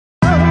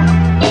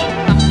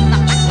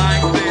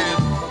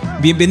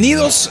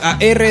Bienvenidos a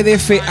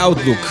RDF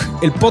Outlook,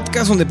 el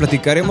podcast donde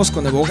platicaremos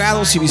con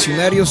abogados y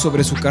visionarios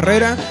sobre su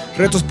carrera,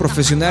 retos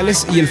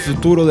profesionales y el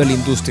futuro de la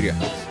industria.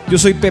 Yo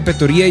soy Pepe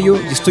Toriello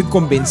y estoy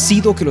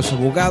convencido que los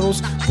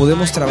abogados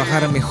podemos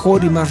trabajar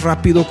mejor y más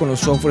rápido con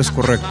los softwares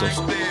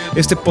correctos.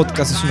 Este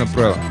podcast es una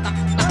prueba.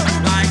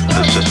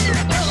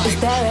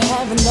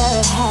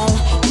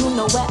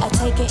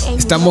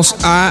 Estamos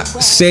a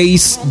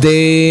 6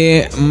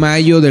 de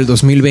mayo del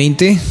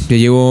 2020. Ya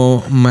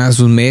llevo más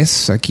de un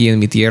mes aquí en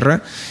mi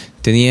tierra.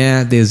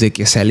 Tenía desde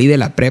que salí de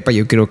la prepa,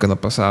 yo creo que no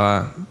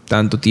pasaba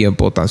tanto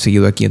tiempo tan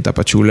seguido aquí en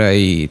Tapachula.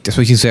 Y te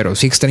soy sincero,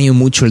 sí extraño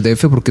mucho el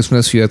DF porque es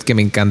una ciudad que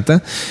me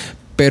encanta.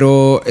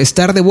 Pero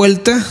estar de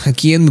vuelta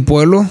aquí en mi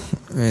pueblo,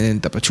 en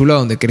Tapachula,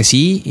 donde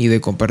crecí, y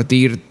de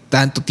compartir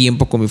tanto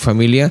tiempo con mi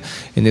familia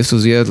en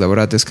estos días, la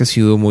verdad es que ha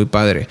sido muy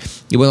padre.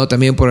 Y bueno,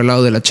 también por el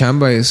lado de la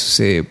chamba es,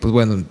 pues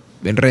bueno,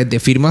 en red de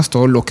firmas,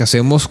 todo lo que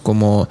hacemos,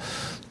 como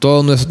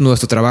todo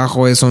nuestro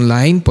trabajo es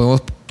online,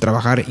 podemos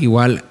trabajar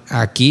igual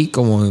aquí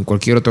como en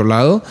cualquier otro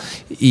lado.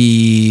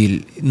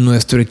 Y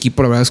nuestro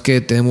equipo, la verdad es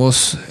que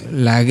tenemos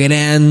la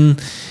gran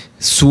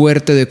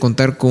suerte de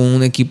contar con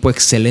un equipo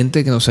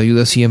excelente que nos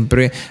ayuda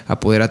siempre a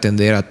poder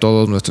atender a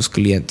todos nuestros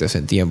clientes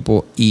en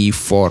tiempo y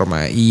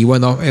forma. Y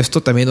bueno, esto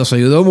también nos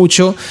ayudó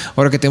mucho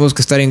ahora que tenemos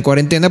que estar en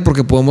cuarentena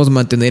porque podemos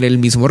mantener el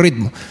mismo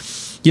ritmo.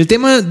 Y el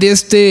tema de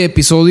este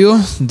episodio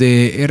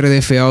de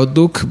RDF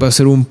Outlook va a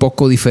ser un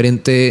poco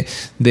diferente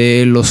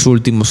de los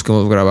últimos que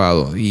hemos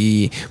grabado.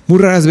 Y muy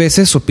raras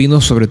veces opino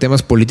sobre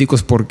temas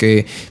políticos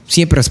porque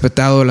siempre he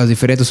respetado las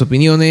diferentes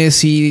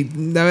opiniones y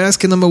la verdad es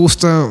que no me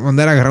gusta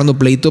andar agarrando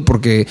pleito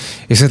porque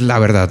esa es la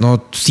verdad,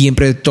 ¿no?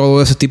 Siempre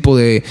todo ese tipo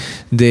de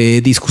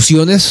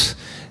discusiones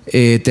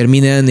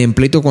terminan en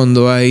pleito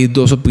cuando hay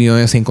dos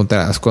opiniones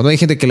encontradas. Cuando hay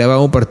gente que le va a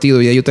un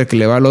partido y hay otra que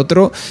le va al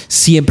otro,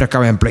 siempre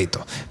acaba en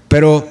pleito.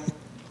 Pero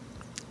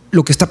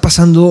lo que está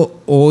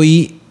pasando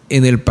hoy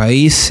en el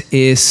país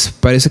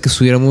parece que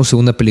estuviéramos en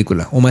una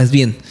película, o más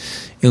bien,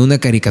 en una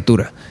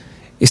caricatura.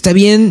 Está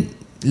bien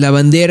la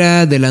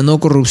bandera de la no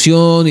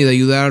corrupción y de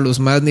ayudar a los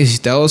más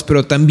necesitados,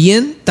 pero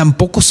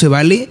tampoco se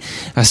vale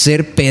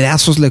hacer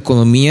pedazos la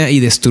economía y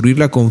destruir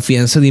la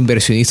confianza de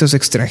inversionistas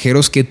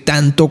extranjeros que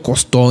tanto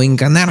costó en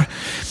ganar.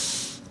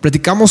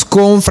 Platicamos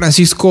con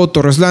Francisco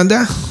Torres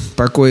Landa.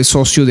 Paco es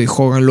socio de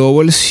Hogan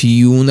Lovells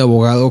y un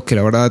abogado que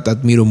la verdad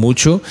admiro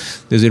mucho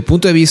desde el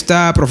punto de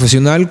vista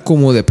profesional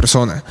como de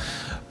persona.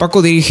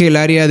 Paco dirige el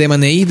área de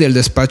M&A del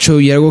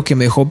despacho y algo que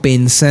me dejó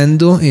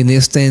pensando en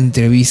esta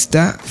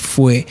entrevista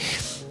fue: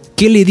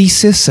 ¿qué le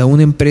dices a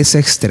una empresa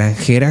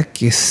extranjera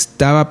que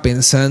estaba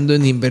pensando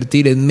en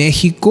invertir en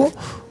México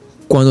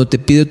cuando te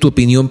pide tu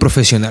opinión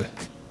profesional?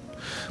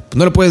 Pues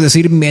no le puedes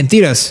decir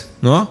mentiras,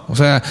 ¿no? O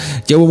sea,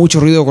 ya hubo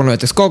mucho ruido con lo de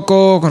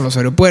Texcoco, con los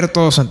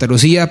aeropuertos, Santa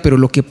Lucía, pero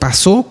lo que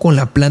pasó con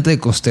la planta de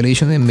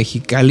Constellation en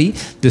Mexicali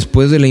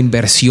después de la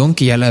inversión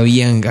que ya la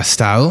habían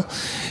gastado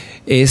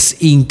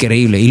es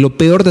increíble. Y lo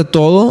peor de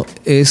todo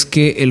es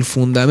que el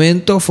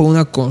fundamento fue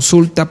una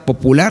consulta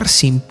popular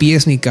sin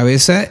pies ni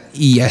cabeza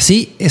y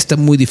así está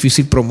muy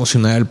difícil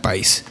promocionar el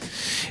país.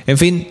 En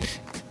fin,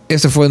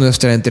 esta fue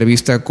nuestra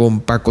entrevista con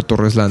Paco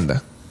Torres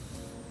Landa.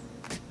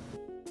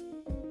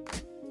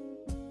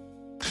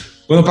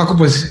 Bueno, Paco,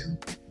 pues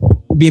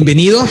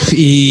bienvenido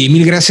y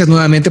mil gracias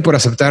nuevamente por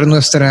aceptar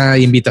nuestra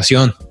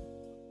invitación.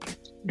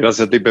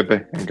 Gracias a ti,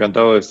 Pepe.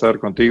 Encantado de estar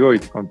contigo y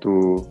con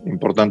tu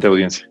importante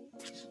audiencia.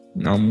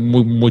 No,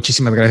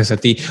 muchísimas gracias a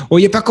ti.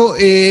 Oye, Paco,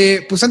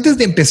 pues antes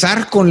de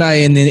empezar con la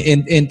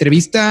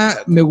entrevista,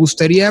 me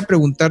gustaría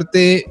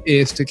preguntarte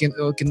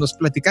que nos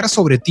platicaras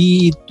sobre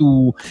ti y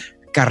tu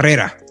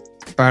carrera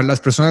para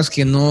las personas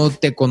que no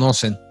te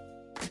conocen.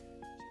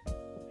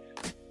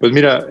 Pues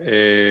mira,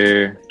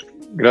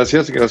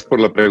 gracias por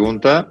la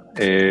pregunta.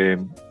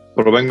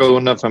 Provengo de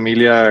una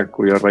familia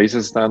cuyas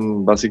raíces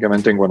están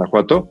básicamente en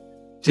Guanajuato.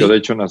 ¿Sí? Yo de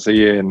hecho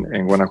nací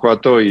en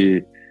Guanajuato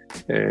y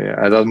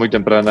a edad muy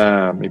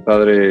temprana mi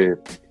padre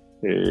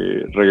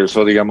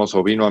regresó, digamos,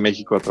 o vino a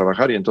México a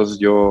trabajar y entonces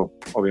yo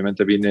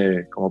obviamente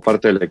vine como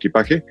parte del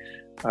equipaje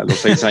a los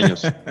 6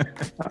 años.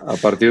 A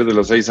partir de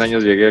los 6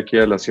 años llegué aquí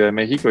a la Ciudad de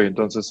México y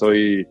entonces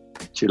soy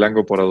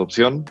chilango por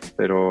adopción,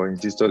 pero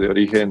insisto, de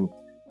origen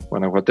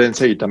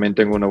guanajuatense y también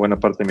tengo una buena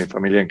parte de mi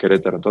familia en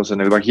Querétaro. Entonces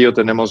en el Bajío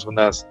tenemos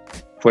unas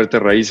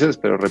fuertes raíces,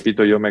 pero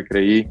repito, yo me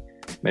crié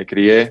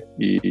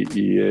y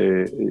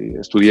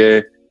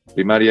estudié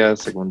primaria,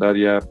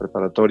 secundaria,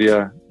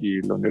 preparatoria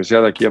y la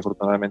universidad aquí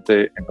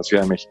afortunadamente en la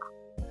Ciudad de México.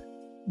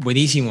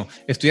 Buenísimo.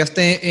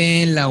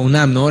 Estudiaste en la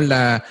UNAM, ¿no?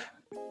 La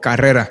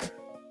carrera.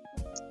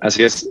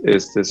 Así es,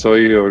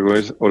 soy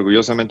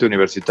orgullosamente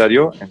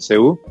universitario en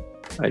CEU.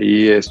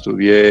 Ahí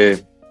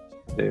estudié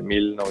de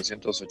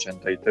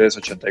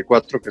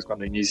 1983-84, que es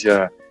cuando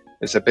inicia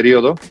ese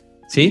periodo.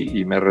 ¿Sí?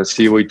 Y me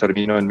recibo y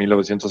termino en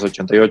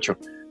 1988,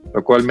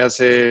 lo cual me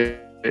hace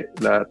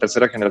la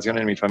tercera generación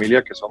en mi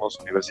familia que somos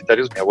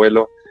universitarios, mi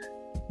abuelo,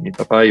 mi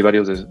papá y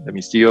varios de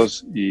mis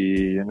tíos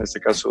y en este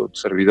caso tu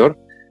servidor,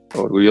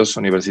 orgullosos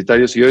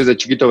universitarios. Y yo desde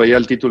chiquito veía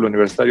el título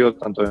universitario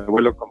tanto de mi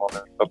abuelo como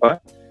de mi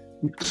papá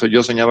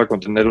yo soñaba con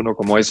tener uno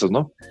como esos,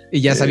 ¿no?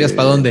 Y ya sabías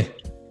para dónde.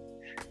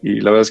 Y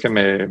la verdad es que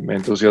me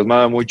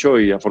entusiasmaba mucho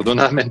y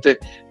afortunadamente,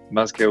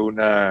 más que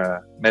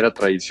una mera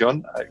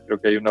tradición, creo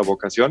que hay una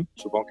vocación,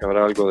 supongo que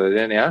habrá algo de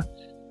DNA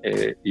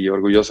y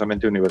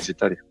orgullosamente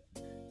universitario.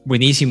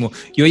 Buenísimo.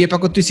 Y oye,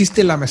 Paco, tú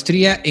hiciste la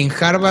maestría en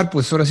Harvard,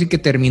 pues ahora sí que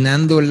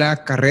terminando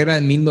la carrera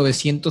en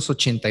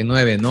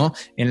 1989, ¿no?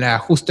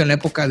 Justo en la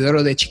época de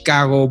oro de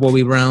Chicago,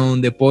 Bobby Brown,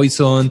 de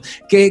Poison.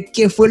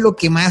 ¿Qué fue lo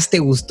que más te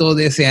gustó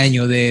de ese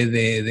año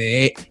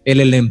de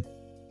LLM?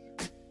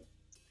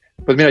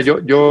 Pues mira,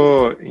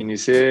 yo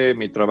inicié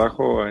mi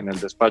trabajo en el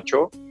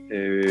despacho,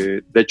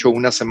 de hecho,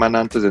 una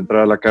semana antes de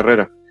entrar a la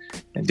carrera.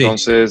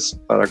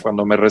 Entonces, para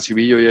cuando me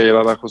recibí, yo ya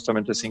llevaba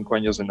justamente 5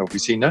 años en la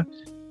oficina,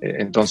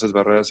 entonces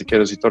Barrera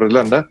Siqueiros y Torres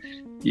Landa,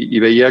 y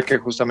veía que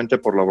justamente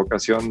por la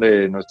vocación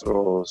de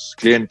nuestros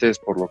clientes,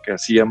 por lo que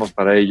hacíamos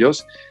para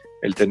ellos,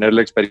 el tener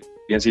la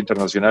experiencia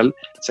internacional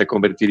se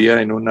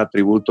convertiría en un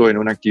atributo, en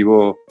un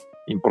activo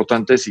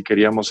importante si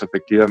queríamos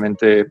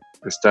efectivamente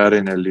estar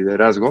en el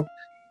liderazgo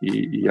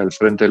y al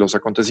frente de los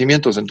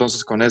acontecimientos.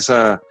 Entonces, con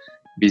esa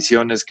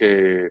visión es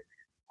que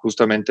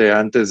justamente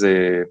antes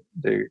de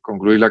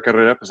concluir la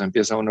carrera, pues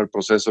empieza uno el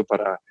proceso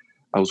para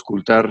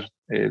auscultar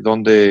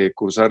dónde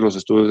cursar los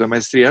estudios de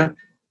maestría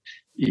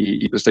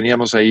y pues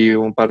teníamos ahí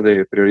un par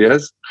de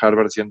prioridades,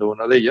 Harvard siendo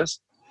una de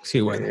ellas.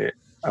 Sí, bueno.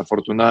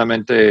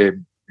 Afortunadamente,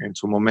 en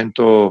su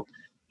momento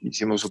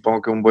hicimos,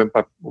 supongo que un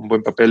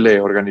buen papel de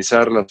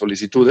organizar las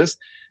solicitudes.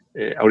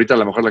 Ahorita a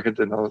lo mejor la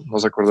gente no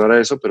se acordará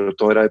de eso, pero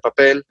todo era de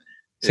papel,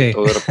 sí.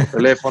 Todo era por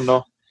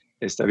teléfono.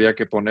 Había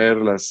que poner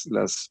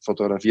las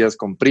fotografías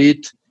con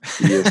PRIT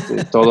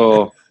y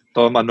todo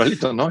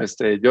manualito, ¿no?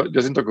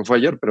 Yo siento que fue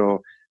ayer,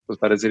 pero pues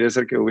parecería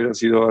ser que hubiera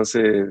sido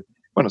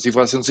sí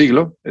fue hace un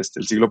siglo, el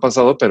siglo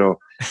pasado, pero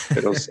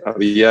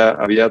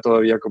había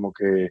todavía como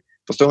que,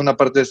 pues toda una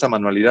parte de esta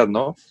manualidad,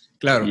 ¿no?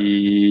 Claro.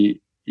 Y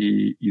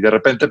de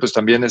repente, pues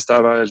también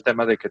estaba el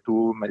tema de que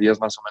tú medías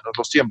más o menos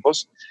los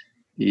tiempos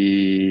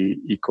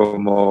y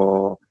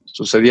como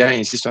sucedía,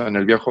 insisto, en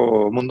el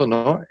viejo mundo,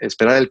 ¿no?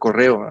 Esperar el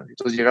correo.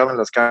 Entonces llegaban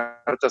las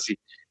cartas y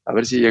a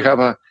ver si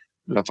llegaba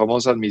la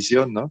famosa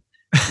admisión, ¿no?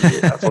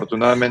 Y,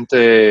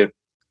 afortunadamente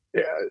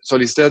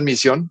solicité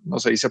admisión, no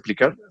se hizo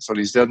aplicar,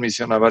 solicité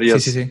admisión a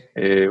varias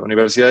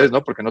universidades,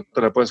 ¿no? Porque no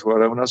te la puedes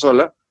jugar a una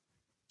sola.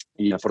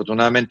 Y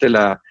afortunadamente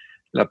la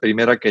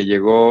primera que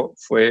llegó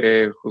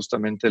fue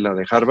justamente la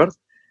de Harvard.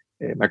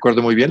 Me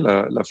acuerdo muy bien,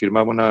 la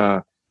firmaba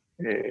una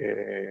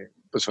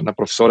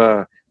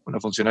profesora, una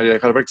funcionaria de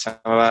Harvard que se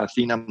llamaba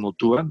Athena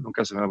Mutua,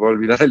 nunca se me va a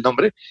olvidar el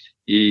nombre,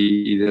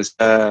 y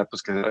decía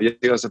pues, que había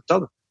sido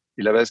aceptado.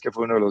 Y la verdad es que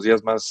fue uno de los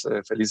días más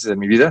felices de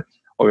mi vida.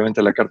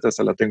 Obviamente la carta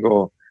hasta la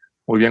tengo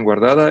muy bien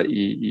guardada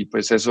y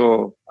pues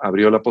eso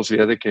abrió la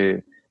posibilidad de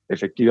que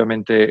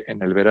efectivamente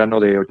en el verano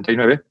de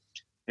 89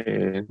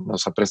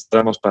 nos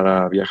aprestamos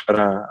para viajar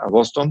a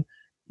Boston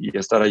y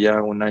estar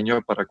allá un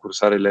año para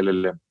cursar el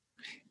LLM.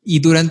 Y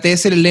durante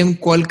ese LLM,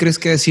 ¿cuál crees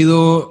que ha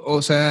sido,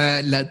 o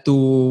sea,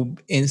 tu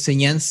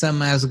enseñanza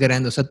más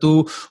grande? O sea,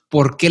 tú,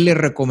 ¿por qué le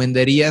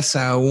recomendarías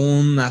a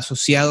un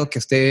asociado que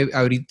esté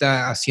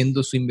ahorita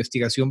haciendo su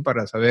investigación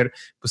para saber,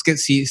 pues, que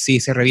si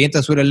se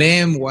revienta su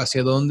LLM o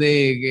hacia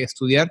dónde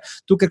estudiar?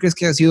 ¿Tú qué crees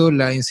que ha sido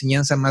la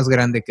enseñanza más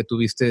grande que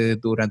tuviste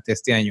durante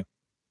este año?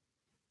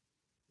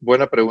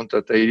 Buena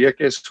pregunta. Te diría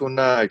que es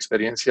una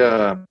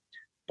experiencia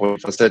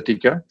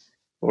polifacética,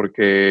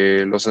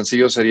 porque lo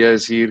sencillo sería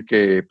decir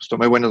que pues,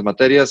 tomé buenas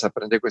materias,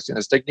 aprendí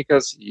cuestiones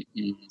técnicas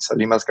y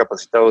salí más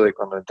capacitado de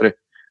cuando entré.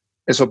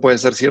 Eso puede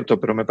ser cierto,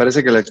 pero me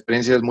parece que la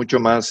experiencia es mucho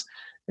más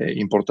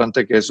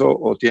importante que eso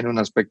o tiene un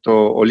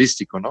aspecto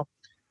holístico, ¿no?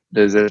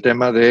 Desde el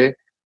tema de,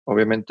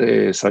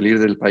 obviamente, salir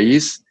del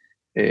país,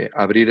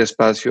 abrir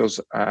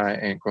espacios a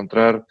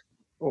encontrar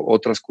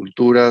otras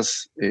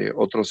culturas,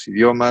 otros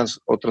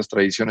idiomas, otras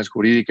tradiciones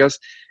jurídicas.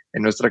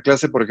 En nuestra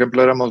clase, por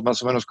ejemplo, éramos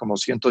más o menos como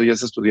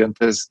 110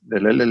 estudiantes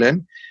del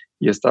LLM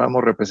y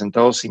estábamos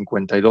representados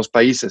 52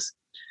 países.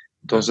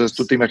 Entonces,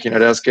 tú te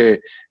imaginarás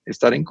que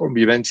estar en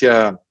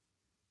convivencia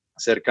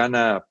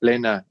cercana,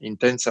 plena,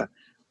 intensa,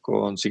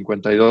 con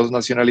 52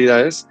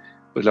 nacionalidades,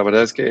 pues la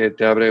verdad es que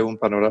te abre un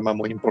panorama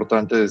muy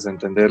importante desde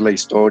entender la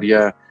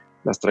historia,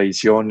 las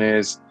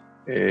tradiciones,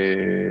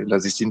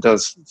 las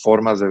distintas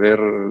formas de ver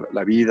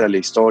la vida, la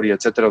historia,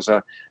 etcétera. O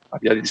sea,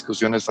 había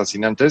discusiones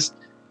fascinantes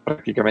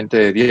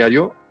prácticamente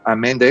diario,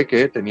 amén de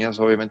que tenías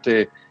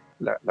obviamente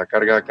la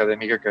carga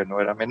académica que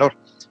no era menor.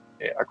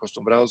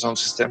 Acostumbrados a un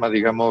sistema,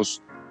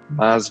 digamos,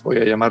 más, voy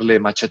a llamarle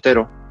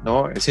machetero,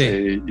 ¿no?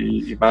 Sí.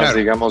 Y más, claro,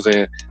 digamos,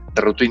 de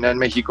rutina en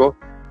México.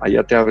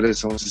 Allá te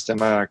abres a un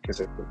sistema que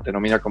se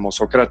denomina como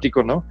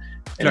socrático, ¿no?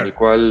 En el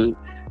cual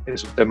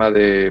es un tema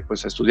de,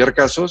 pues, estudiar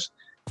casos,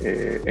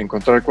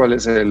 encontrar cuál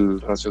es el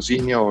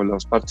raciocinio o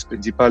las partes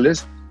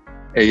principales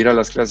e ir a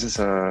las clases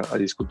a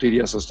discutir y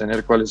a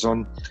sostener cuáles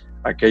son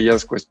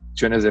aquellas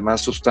cuestiones de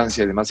más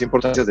sustancia y de más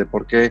importancia de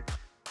por qué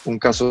un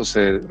caso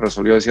se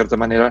resolvió de cierta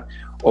manera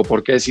o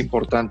por qué es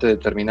importante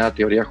determinada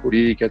teoría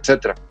jurídica,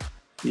 etcétera.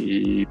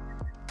 Y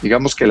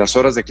digamos que las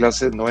horas de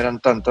clase no eran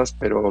tantas,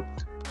 pero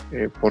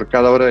por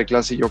cada hora de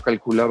clase yo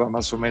calculaba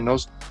más o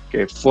menos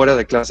que fuera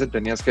de clase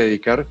tenías que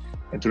dedicar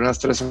entre unas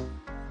 3 o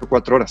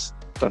 4 horas,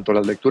 tanto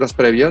las lecturas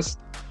previas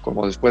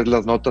como después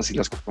las notas y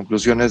las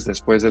conclusiones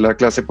después de la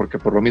clase, porque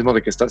por lo mismo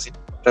de que estás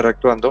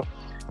interactuando,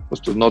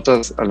 pues tus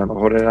notas a lo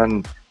mejor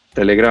eran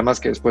telegramas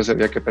que después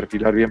había que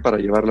perfilar bien para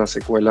llevar la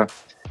secuela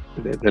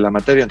de la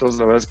materia. Entonces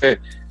la verdad es que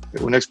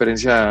una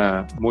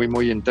experiencia muy,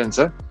 muy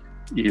intensa,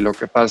 y lo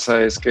que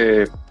pasa es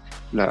que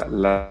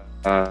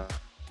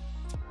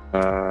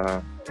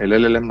el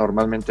LLM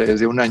normalmente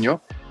es de un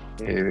año,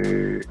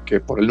 que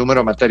por el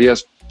número de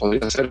materias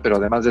podría ser, pero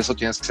además de eso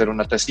tienes que hacer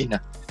una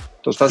tesina.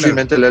 Entonces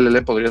fácilmente el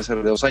LLM podría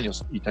ser de 2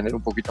 años y tener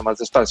un poquito más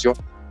de espacio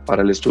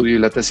para el estudio y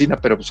la tesina,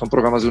 pero pues son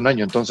programas de un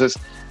año, entonces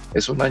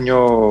es un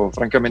año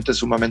francamente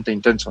sumamente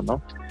intenso,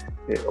 ¿no?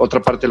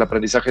 Otra parte del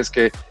aprendizaje es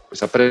que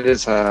pues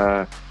aprendes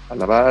a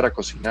lavar, a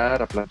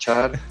cocinar, a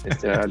planchar,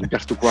 a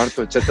limpiar tu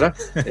cuarto, etcétera,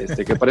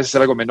 que parece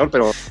ser algo menor,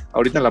 pero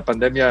ahorita en la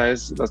pandemia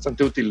es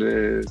bastante útil.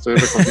 Estoy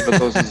recogiendo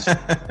todos esos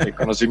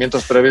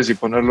conocimientos previos y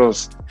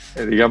ponerlos,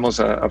 digamos,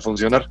 a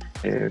funcionar.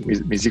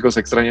 Mis hijos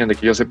extrañan de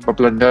que yo sepa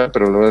planchar,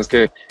 pero la verdad es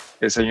que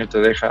ese año te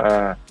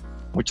deja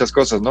muchas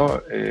cosas,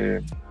 ¿no?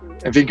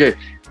 En fin, que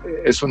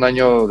es un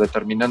año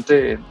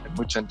determinante en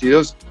muchos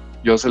sentidos.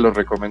 Yo se lo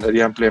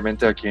recomendaría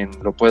ampliamente a quien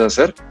lo pueda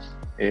hacer.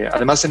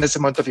 Además, en ese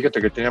momento, fíjate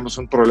que teníamos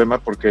un problema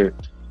porque,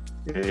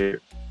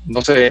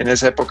 no sé, en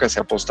esa época se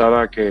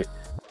apostaba que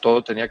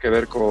todo tenía que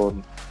ver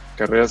con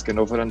carreras que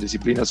no fueran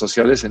disciplinas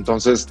sociales,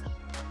 entonces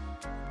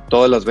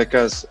todas las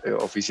becas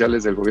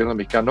oficiales del gobierno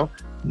mexicano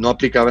no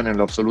aplicaban en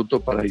lo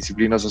absoluto para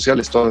disciplinas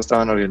sociales, todas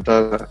estaban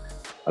orientadas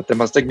a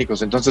temas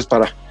técnicos. Entonces,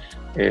 para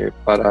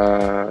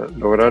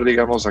lograr,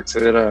 digamos,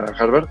 acceder a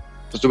Harvard,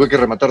 pues tuve que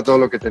rematar todo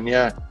lo que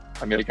tenía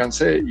a mi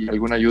alcance y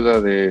alguna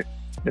ayuda de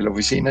la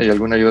oficina y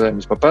alguna ayuda de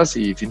mis papás,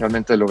 y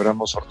finalmente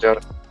logramos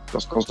sortear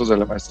los costos de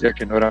la maestría,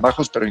 que no eran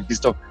bajos, pero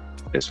insisto,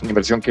 es una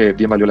inversión que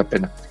bien valió la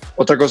pena.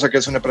 Otra cosa que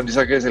es un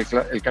aprendizaje es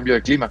el cambio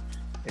de clima.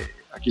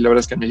 Aquí la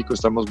verdad es que en México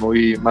estamos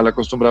muy mal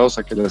acostumbrados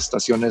a que las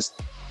estaciones,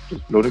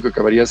 pues, lo único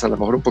que varía es a lo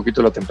mejor un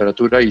poquito la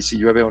temperatura y si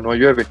llueve o no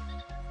llueve,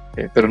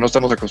 pero no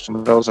estamos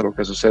acostumbrados a lo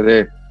que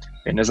sucede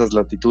en esas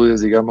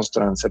latitudes, digamos,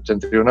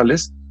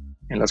 transeptentrionales,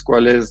 en las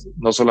cuales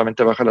no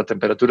solamente baja la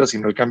temperatura,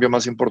 sino el cambio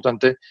más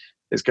importante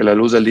es que la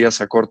luz del día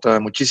se acorta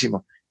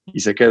muchísimo y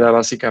se queda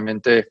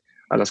básicamente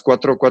a las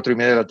 4 o 4:30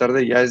 de la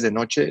tarde, ya es de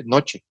noche.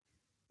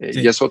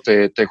 Sí. Y eso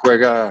te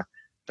juega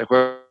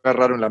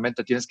raro en la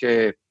mente. Tienes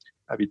que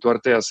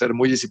habituarte a ser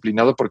muy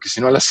disciplinado, porque si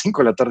no a las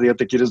 5 de la tarde ya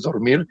te quieres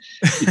dormir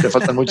y te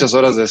faltan muchas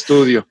horas de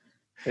estudio.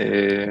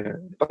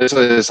 Para eso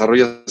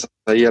desarrollas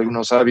ahí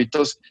algunos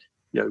hábitos.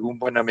 Y algún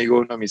buen amigo,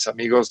 uno de mis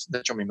amigos, de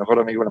hecho mi mejor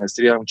amigo en la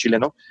maestría, un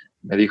chileno,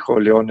 me dijo: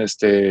 León,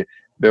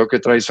 veo que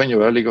traes sueño,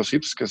 ¿verdad? Le digo: sí,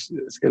 pues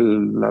es que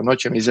la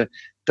noche. Me dice: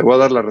 te voy a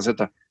dar la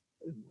receta.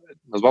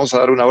 Nos vamos a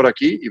dar 1 hora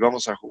aquí y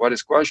vamos a jugar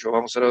squash o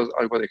vamos a hacer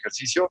algo de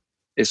ejercicio.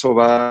 Eso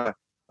va a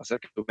hacer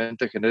que tu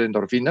mente genere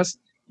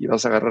endorfinas y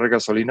vas a agarrar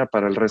gasolina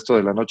para el resto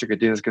de la noche que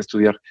tienes que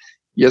estudiar.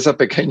 Y esa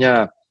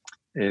pequeña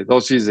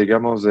dosis,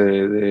 digamos,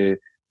 de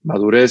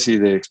madurez y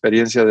de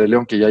experiencia de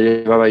León, que ya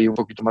llevaba ahí un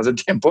poquito más de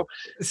tiempo,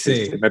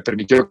 sí, me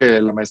permitió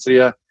que la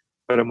maestría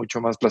fuera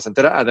mucho más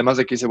placentera, además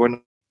de que hice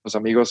buenos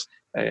amigos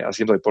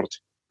haciendo deporte.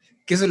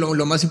 Que eso es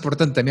lo más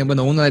importante también.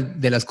 Bueno, una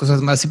de las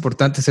cosas más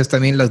importantes es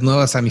también las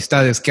nuevas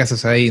amistades que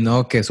haces ahí,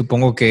 ¿no? Que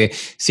supongo que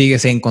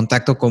sigues en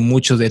contacto con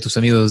muchos de tus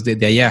amigos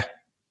de allá.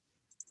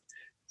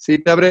 Sí,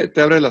 te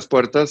abre las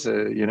puertas,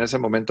 y en ese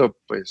momento,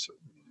 pues,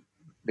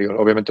 digo,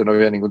 obviamente no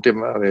había ningún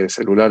tema de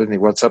celulares, ni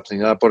WhatsApp, ni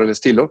nada por el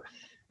estilo,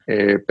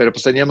 pero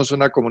pues teníamos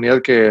una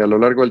comunidad que a lo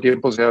largo del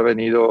tiempo se ha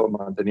venido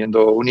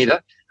manteniendo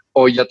unida.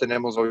 Hoy ya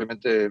tenemos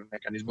obviamente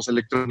mecanismos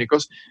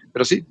electrónicos,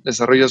 pero sí,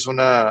 desarrollas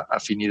una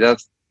afinidad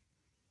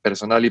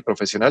personal y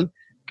profesional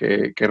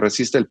que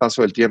resiste el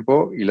paso del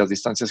tiempo y las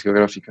distancias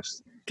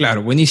geográficas.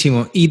 Claro,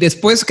 buenísimo. Y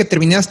después que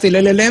terminaste el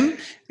LLM,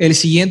 el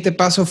siguiente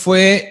paso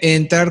fue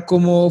entrar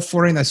como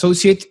Foreign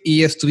Associate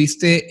y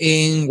estuviste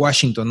en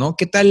Washington, ¿no?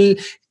 ¿Qué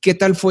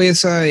tal fue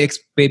esa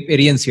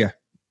experiencia?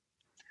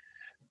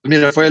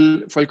 Mira, fue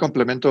el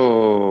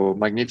complemento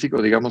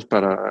magnífico, digamos,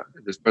 para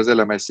después de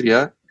la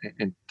maestría,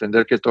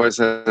 entender que todo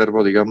ese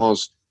acervo,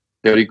 digamos,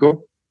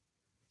 teórico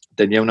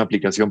tenía una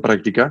aplicación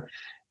práctica.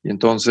 Y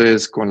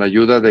entonces, con la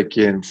ayuda de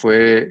quien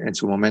fue en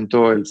su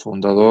momento el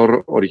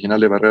fundador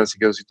original de Barreras,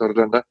 Siqueiros y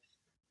Torrelanda,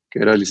 que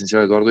era el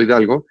licenciado Eduardo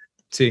Hidalgo,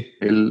 sí,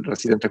 el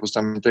residente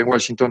justamente en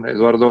Washington,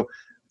 Eduardo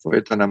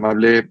fue tan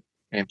amable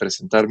en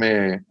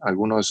presentarme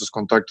algunos de sus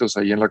contactos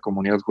ahí en la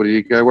comunidad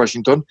jurídica de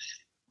Washington,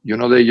 y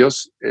uno de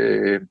ellos,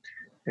 el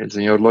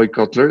señor Lloyd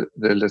Cutler,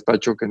 del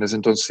despacho que en ese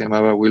entonces se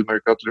llamaba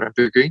Wilmer Cutler &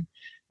 Pickering,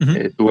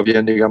 tuvo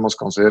bien, digamos,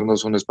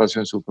 concedernos un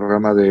espacio en su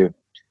programa de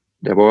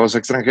abogados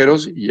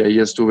extranjeros, y ahí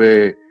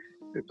estuve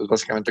pues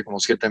básicamente como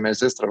 7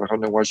 meses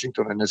trabajando en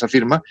Washington en esa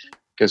firma,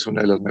 que es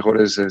una de las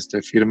mejores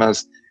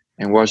firmas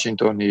en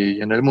Washington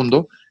y en el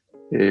mundo.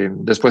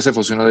 Después se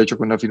fusionó de hecho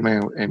con una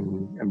firma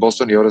en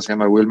Boston y ahora se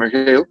llama Wilmer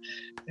Hale.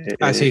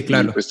 Sí,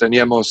 claro. Y pues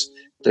teníamos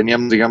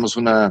digamos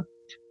una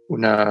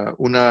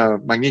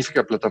una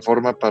magnífica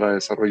plataforma para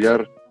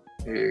desarrollar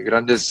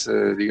grandes,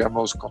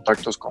 digamos,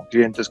 contactos con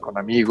clientes, con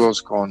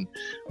amigos, con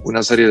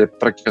una serie de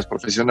prácticas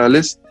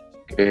profesionales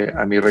que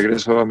a mi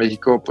regreso a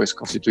México pues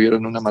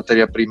constituyeron una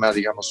materia prima,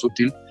 digamos,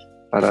 útil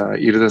para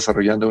ir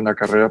desarrollando una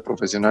carrera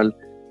profesional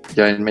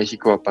ya en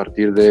México a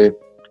partir de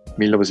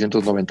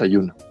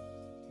 1991.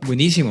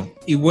 Buenísimo.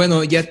 Y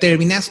bueno, ya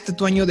terminaste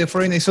tu año de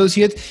Foreign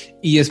Associate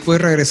y después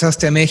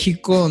regresaste a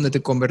México, donde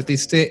te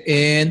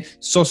convertiste en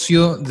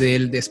socio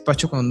del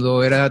despacho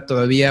cuando era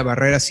todavía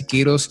Barrera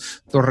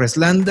Siqueiros Torres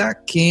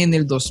Landa, que en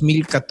el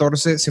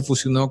 2014 se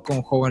fusionó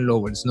con Hogan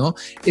Lovells, ¿no?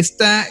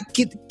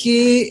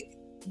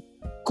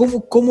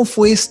 ¿Cómo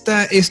fue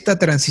esta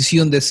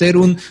transición de ser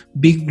un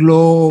Big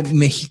Law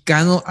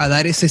mexicano a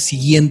dar ese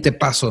siguiente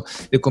paso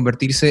de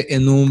convertirse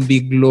en un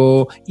Big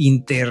Law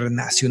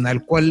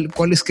internacional?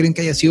 ¿Cuáles creen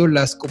que hayan sido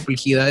las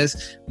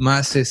complejidades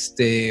más,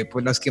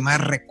 pues las que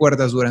más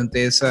recuerdas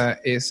durante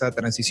esa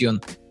transición?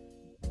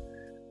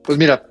 Pues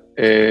mira,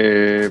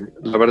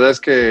 la verdad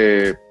es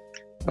que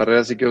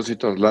Barrera Siqueiros y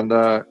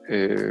Torslanda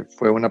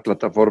fue una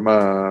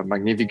plataforma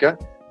magnífica,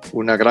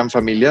 una gran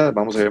familia,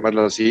 vamos a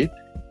llamarla así,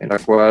 en la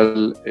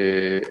cual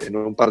en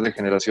un par de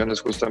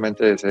generaciones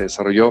justamente se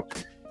desarrolló.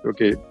 Creo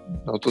que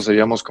nosotros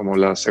seríamos como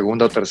la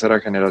segunda o tercera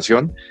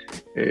generación,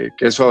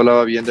 que eso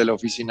hablaba bien de la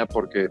oficina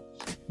porque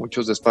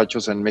muchos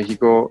despachos en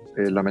México,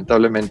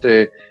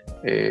 lamentablemente,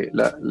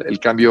 el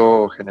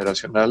cambio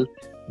generacional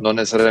no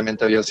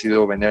necesariamente había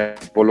sido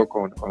benévolo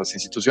con las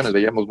instituciones.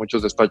 Veíamos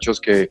muchos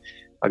despachos que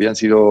habían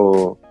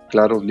sido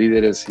claros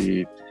líderes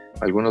y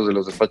algunos de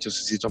los despachos,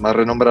 insisto, más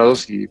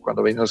renombrados, y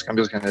cuando venían los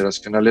cambios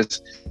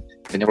generacionales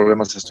tenían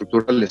problemas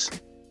estructurales.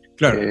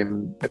 Claro.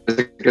 Me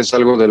parece que es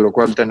algo de lo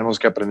cual tenemos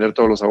que aprender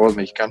todos los abogados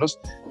mexicanos.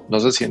 No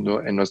sé si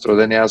en nuestro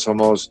DNA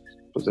somos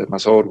pues,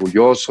 demasiado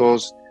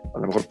orgullosos, a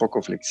lo mejor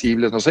poco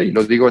flexibles, no sé, y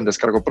lo digo en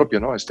descargo propio,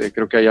 ¿no?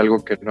 Creo que hay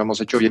algo que no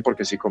hemos hecho bien,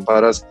 porque si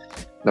comparas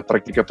la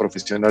práctica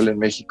profesional en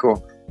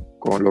México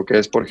con lo que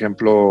es, por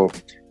ejemplo,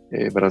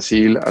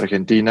 Brasil,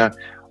 Argentina,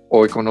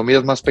 o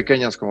economías más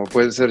pequeñas como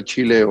puede ser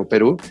Chile o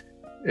Perú,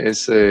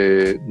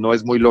 no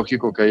es muy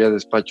lógico que haya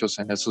despachos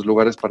en esos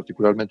lugares,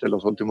 particularmente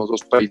los últimos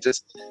dos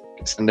países,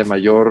 que sean de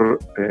mayor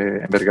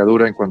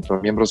envergadura en cuanto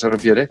a miembros se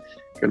refiere,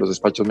 que los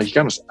despachos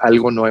mexicanos.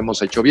 Algo no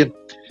hemos hecho bien.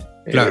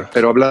 Claro.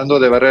 Pero hablando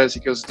de Barrera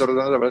Siqueiros y Torres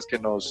Landa, la verdad es que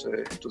nos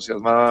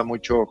entusiasmaba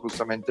mucho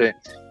justamente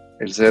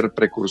el ser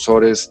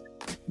precursores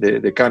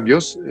de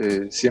cambios.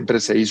 Siempre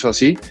se hizo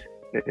así.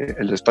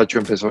 El despacho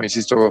empezó,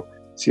 insisto,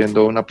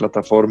 siendo una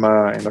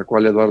plataforma en la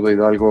cual Eduardo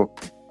Hidalgo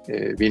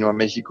vino a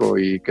México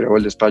y creó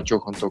el despacho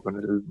junto con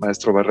el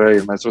maestro Barrera y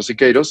el maestro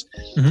Siqueiros.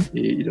 Uh-huh.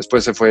 Y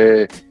después se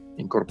fue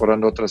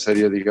incorporando otra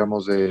serie,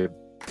 digamos, de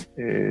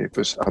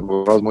pues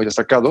abogados muy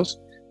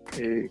destacados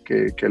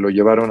que lo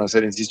llevaron a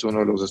ser, insisto, uno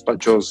de los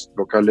despachos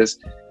locales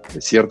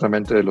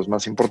ciertamente de los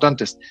más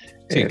importantes.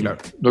 Sí, claro.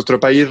 Nuestro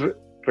país,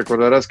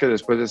 recordarás que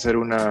después de ser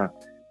una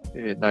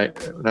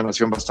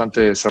nación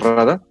bastante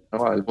cerrada,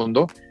 ¿no?, al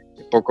mundo,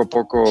 poco a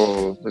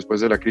poco,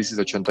 después de la crisis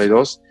de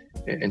 82,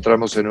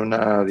 entramos en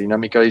una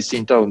dinámica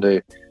distinta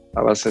donde,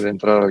 a base de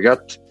entrar al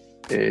GATT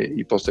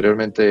y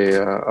posteriormente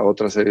a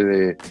otra serie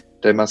de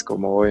temas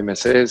como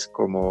OMCs,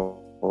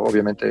 como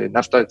obviamente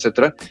NAFTA,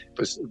 etcétera,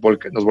 pues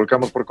nos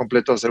volcamos por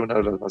completo a ser una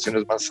de las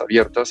naciones más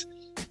abiertas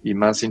y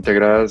más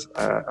integradas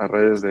a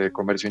redes de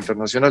comercio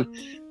internacional.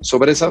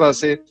 Sobre esa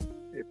base,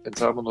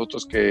 pensábamos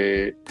nosotros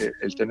que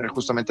el tener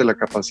justamente la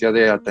capacidad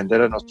de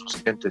atender a nuestros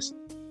clientes,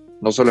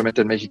 no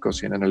solamente en México,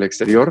 sino en el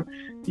exterior,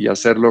 y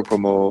hacerlo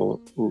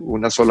como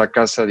una sola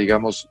casa,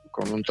 digamos,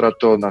 con un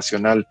trato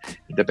nacional,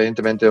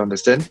 independientemente de donde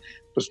estén,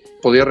 pues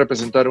podía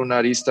representar una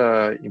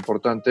arista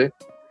importante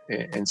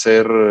en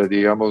ser,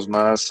 digamos,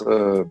 más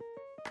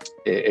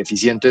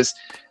eficientes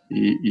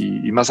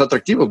y más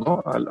atractivos,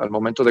 ¿no?, al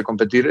momento de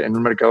competir en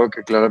un mercado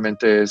que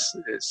claramente es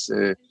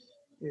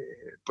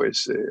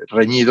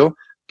reñido,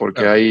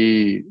 porque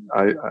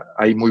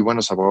hay muy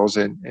buenos abogados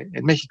en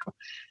México.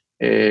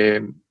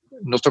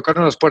 Nos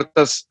tocaron las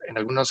puertas en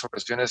algunas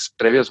ocasiones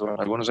previas o en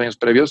algunos años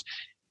previos,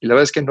 y la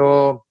verdad es que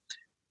no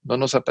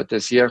nos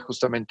apetecía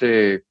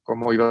justamente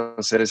cómo iba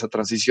a ser esa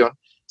transición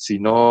si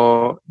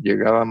no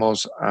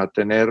llegábamos a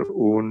tener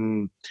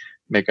un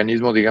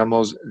mecanismo,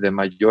 digamos, de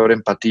mayor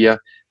empatía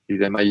y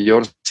de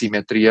mayor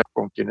simetría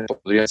con quienes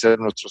podrían ser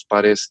nuestros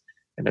pares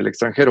en el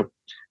extranjero.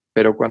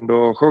 Pero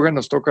cuando Hogan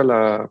nos toca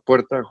la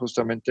puerta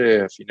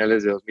justamente a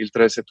finales de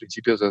 2013,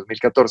 principios de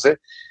 2014,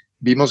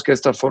 vimos que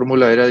esta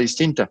fórmula era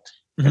distinta,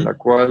 uh-huh, en la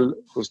cual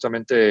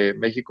justamente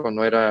México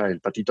no era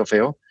el patito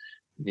feo,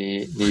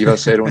 ni iba a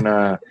ser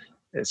una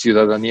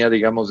ciudadanía,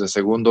 digamos, de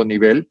segundo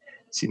nivel,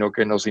 sino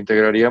que nos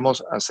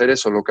integraríamos a hacer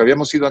eso, lo que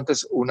habíamos sido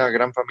antes una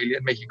gran familia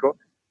en México,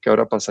 que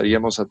ahora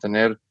pasaríamos a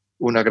tener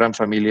una gran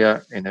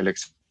familia en el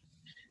exterior.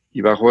 Y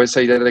bajo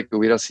esa idea de que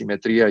hubiera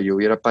simetría y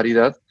hubiera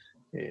paridad,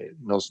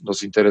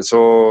 nos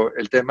interesó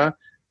el tema,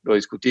 lo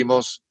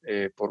discutimos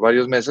por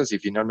varios meses y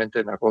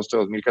finalmente en agosto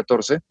de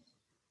 2014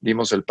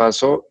 dimos el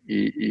paso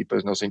y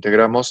pues nos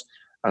integramos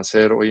a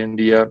ser hoy en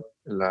día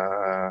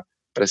la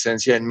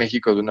presencia en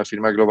México de una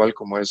firma global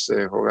como es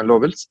Hogan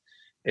Lovells,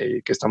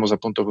 que estamos a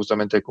punto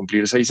justamente de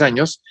cumplir 6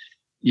 años.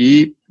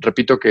 Y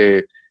repito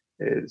que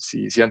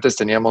si antes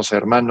teníamos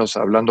hermanos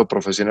hablando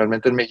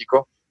profesionalmente en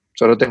México,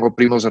 pues ahora tengo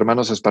primos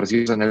hermanos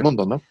esparcidos en el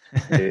mundo, ¿no?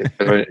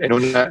 Pero en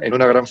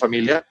una gran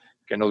familia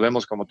que nos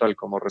vemos como tal,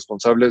 como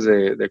responsables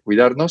de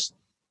cuidarnos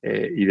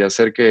y de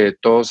hacer que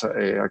todos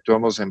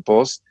actuamos en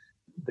pos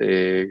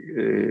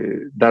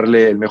de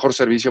darle el mejor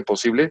servicio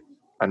posible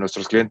a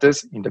nuestros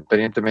clientes,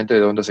 independientemente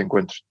de dónde se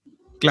encuentren.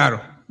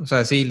 Claro, o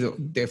sea, sí,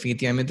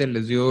 definitivamente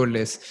les dio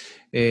el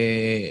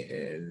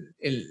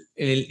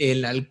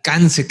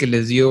alcance que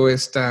les dio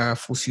esta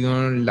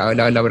fusión. La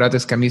verdad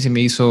es que a mí se me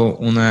hizo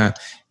una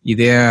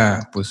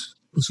idea, pues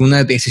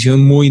una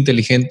decisión muy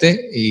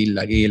inteligente y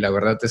la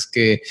verdad es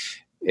que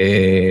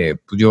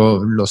pues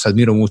yo los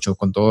admiro mucho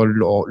con todo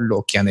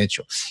lo que han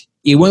hecho.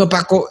 Y bueno,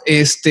 Paco,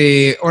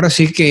 ahora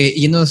sí que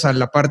yéndonos a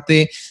la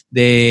parte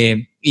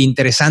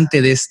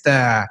interesante de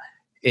esta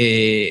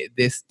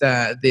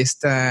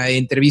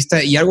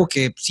entrevista, y algo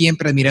que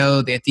siempre he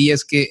admirado de ti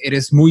es que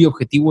eres muy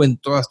objetivo en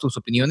todas tus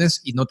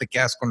opiniones y no te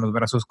quedas con los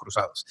brazos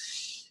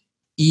cruzados.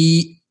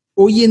 Y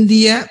hoy en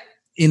día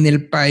en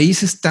el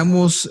país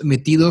estamos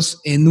metidos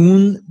en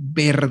un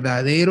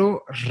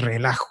verdadero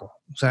relajo.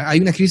 O sea, hay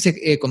una crisis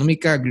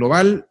económica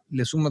global,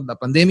 le sumas la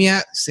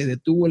pandemia, se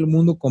detuvo el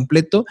mundo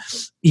completo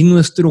y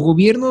nuestro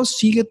gobierno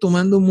sigue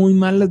tomando muy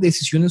malas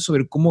decisiones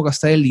sobre cómo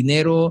gastar el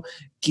dinero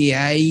que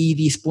hay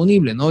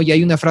disponible, ¿no? Y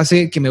hay una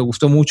frase que me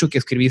gustó mucho que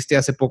escribiste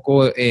hace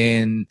poco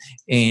en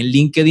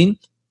LinkedIn,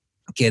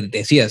 que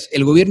decías,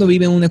 el gobierno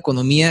vive en una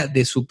economía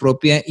de su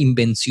propia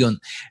invención,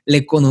 la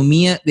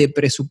economía de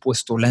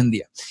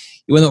presupuestolandia.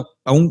 Y bueno,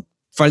 aún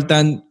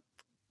faltan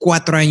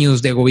 4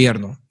 años de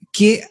gobierno.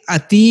 ¿Qué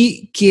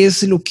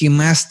es lo que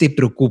más te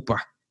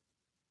preocupa?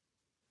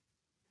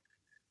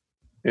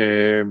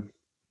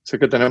 Sé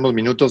que tenemos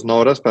minutos, no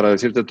horas, para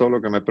decirte todo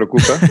lo que me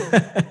preocupa,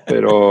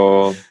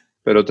 pero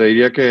te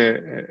diría que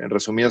en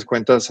resumidas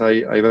cuentas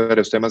hay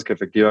varios temas que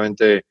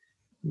efectivamente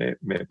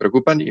me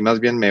preocupan y más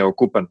bien me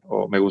ocupan,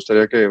 o me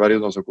gustaría que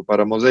varios nos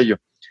ocupáramos de ello.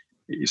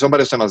 Y son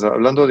varios temas.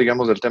 Hablando,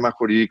 digamos, del tema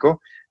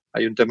jurídico,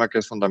 hay un tema que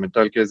es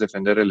fundamental, que es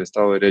defender el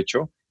Estado de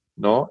Derecho,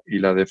 ¿no? Y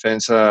la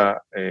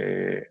defensa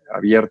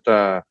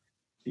abierta,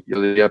 y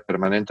yo diría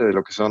permanente, de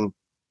lo que son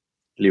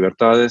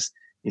libertades,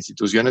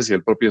 instituciones y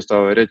el propio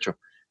Estado de Derecho.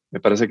 Me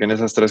parece que en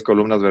esas 3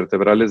 columnas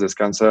vertebrales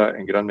descansa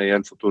en gran medida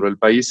el futuro del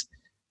país,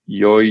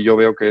 y hoy yo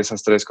veo que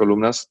esas 3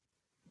 columnas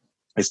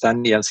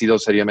están y han sido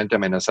seriamente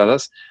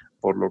amenazadas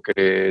por lo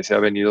que se ha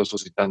venido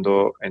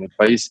suscitando en el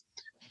país.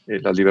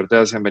 Las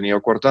libertades se han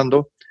venido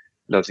cortando,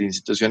 las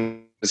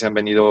instituciones se han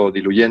venido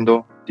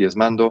diluyendo,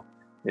 diezmando,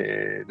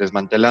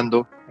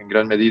 desmantelando en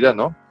gran medida,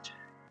 ¿no?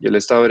 Y el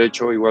Estado de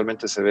Derecho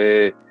igualmente se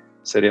ve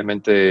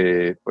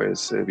seriamente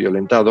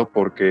violentado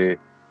porque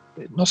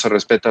no se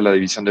respeta la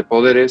división de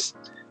poderes,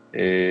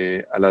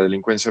 a la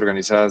delincuencia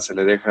organizada se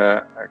le deja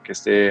a que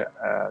esté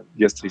a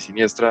diestra y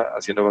siniestra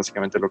haciendo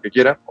básicamente lo que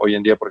quiera. Hoy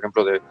en día, por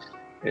ejemplo,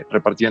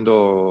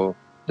 repartiendo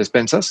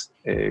despensas,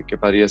 que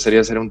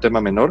parecería ser un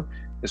tema menor,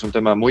 es un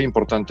tema muy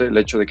importante el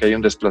hecho de que haya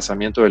un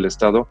desplazamiento del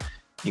Estado,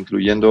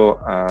 incluyendo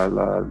a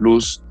la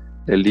luz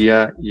del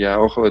día y a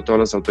ojo de todas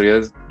las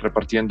autoridades,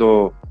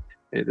 repartiendo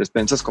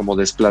despensas, como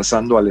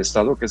desplazando al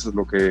Estado, que eso es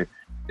lo que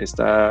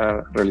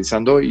está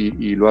realizando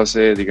y lo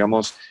hace,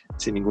 digamos,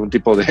 sin ningún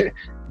tipo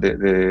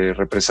de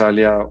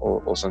represalia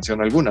o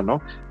sanción alguna,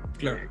 ¿no?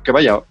 Claro. Que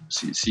vaya,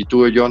 si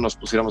tú y yo nos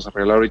pusiéramos a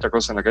arreglar ahorita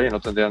cosas en la calle,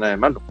 no tendría nada de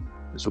malo.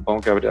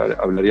 Supongo que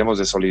hablaríamos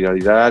de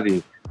solidaridad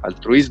y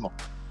altruismo,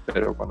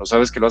 pero cuando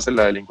sabes que lo hace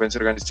la delincuencia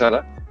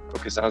organizada,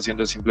 lo que están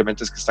haciendo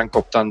simplemente es que están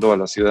cooptando a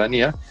la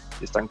ciudadanía,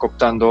 están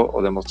cooptando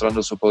o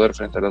demostrando su poder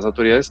frente a las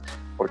autoridades,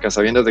 porque a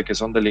sabiendas de que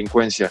son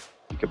delincuencia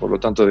y que por lo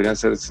tanto deberían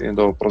ser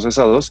siendo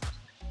procesados,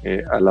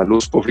 a la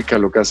luz pública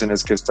lo que hacen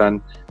es que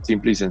están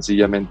simple y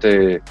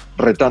sencillamente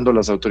retando a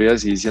las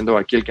autoridades y diciendo,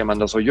 aquí el que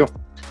manda soy yo.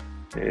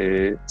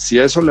 Si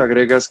a eso le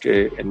agregas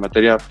que en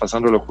materia,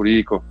 pasando a lo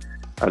jurídico,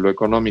 a lo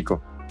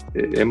económico,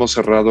 hemos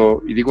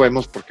cerrado, y digo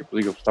hemos porque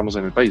estamos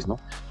en el país, ¿no?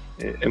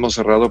 Hemos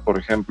cerrado, por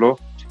ejemplo,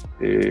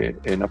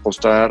 en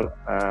apostar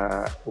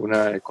a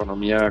una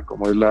economía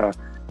como es la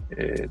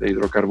de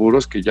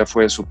hidrocarburos, que ya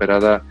fue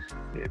superada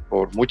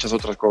por muchas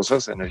otras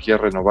cosas, energías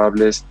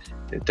renovables,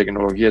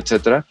 tecnología,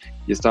 etcétera,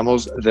 y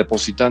estamos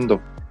depositando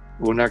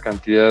una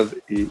cantidad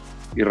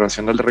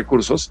irracional de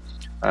recursos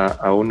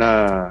a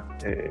una,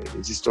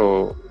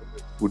 insisto,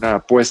 una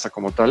apuesta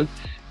como tal,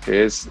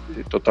 que es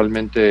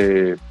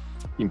totalmente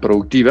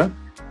improductiva,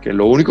 que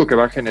lo único que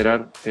va a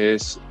generar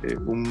es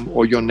un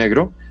hoyo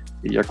negro.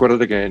 Y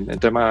acuérdate que en el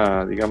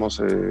tema,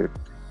 digamos,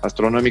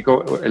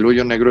 astronómico, el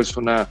hoyo negro es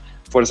una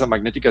fuerza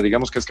magnética,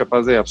 digamos, que es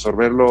capaz de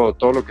absorberlo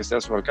todo lo que esté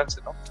a su alcance,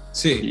 ¿no?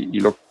 Sí. Y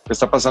lo que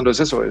está pasando es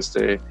eso,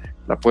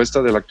 la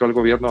apuesta del actual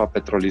gobierno a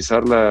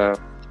petrolizar la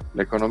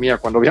economía.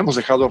 Cuando habíamos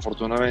dejado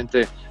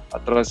afortunadamente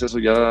atrás eso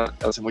ya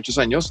hace muchos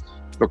años,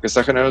 lo que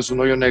está generando es un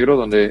hoyo negro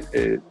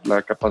donde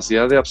la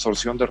capacidad de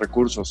absorción de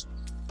recursos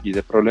y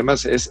de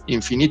problemas es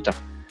infinita.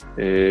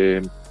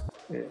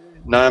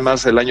 Nada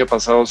más el año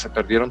pasado se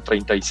perdieron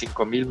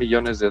 35 mil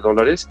millones de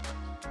dólares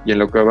y en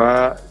lo que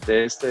va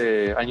de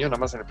este año, nada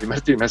más en el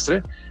primer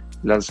trimestre,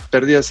 las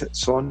pérdidas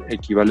son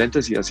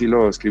equivalentes, y así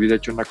lo escribí de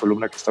hecho en una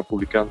columna que está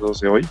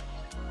publicándose hoy.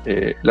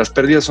 Las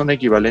pérdidas son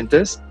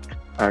equivalentes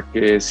a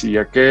que si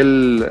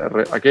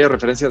aquella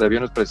referencia de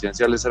aviones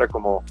presidenciales era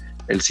como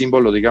el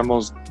símbolo,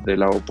 digamos, de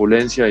la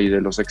opulencia y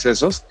de los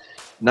excesos,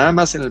 nada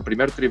más en el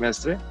primer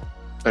trimestre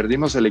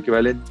perdimos el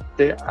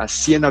equivalente a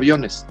 100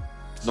 aviones,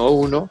 no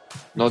 1,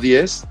 no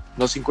 10,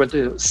 no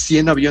 50,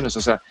 100 aviones.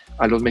 O sea,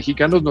 a los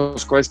mexicanos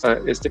nos cuesta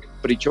este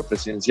capricho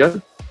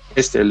presidencial,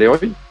 el de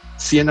hoy,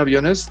 100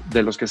 aviones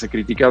de los que se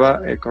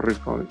criticaba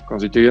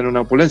constituían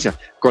una opulencia,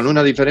 con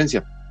una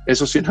diferencia.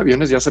 Esos 100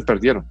 aviones ya se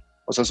perdieron.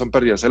 O sea, son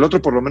pérdidas. El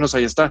otro por lo menos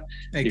ahí está.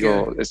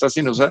 Está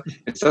sin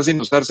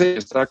usarse,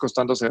 está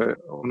costándose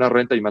una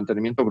renta y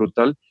mantenimiento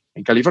brutal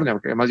en California.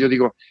 Porque además yo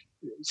digo,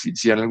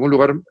 si en algún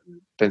lugar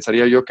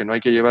pensaría yo que no hay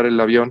que llevar el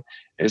avión,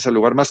 es el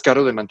lugar más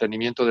caro de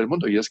mantenimiento del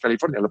mundo y es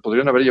California. Lo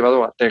podrían haber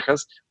llevado a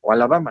Texas o a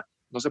Alabama.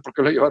 No sé por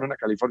qué lo llevaron a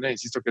California,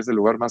 insisto que es el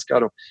lugar más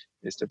caro.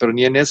 Pero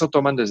ni en eso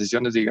toman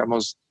decisiones,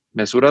 digamos,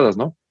 mesuradas,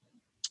 ¿no?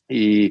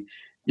 Y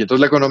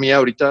entonces la economía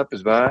ahorita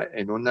pues va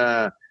en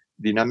una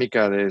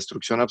dinámica de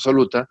destrucción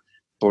absoluta,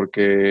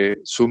 porque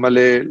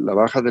súmale la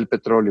baja del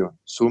petróleo,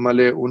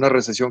 súmale una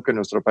recesión que en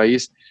nuestro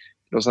país,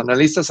 los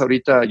analistas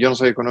ahorita, yo no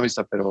soy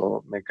economista,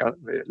 pero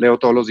leo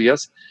todos los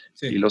días,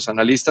 sí. Y los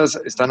analistas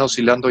están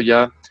oscilando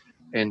ya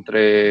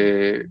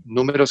entre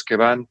números que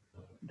van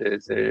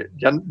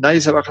ya nadie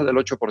se baja del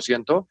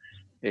 8%,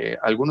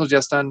 algunos ya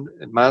están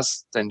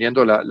más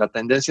tendiendo, la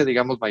tendencia,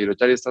 digamos,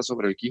 mayoritaria está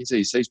sobre el 15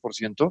 y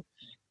 6%,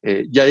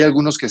 ya hay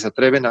algunos que se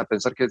atreven a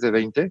pensar que es de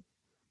 20%,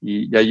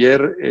 y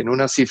ayer en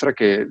una cifra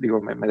que,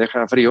 digo, me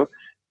deja frío,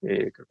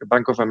 creo que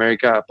Bank of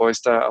America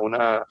apuesta a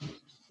una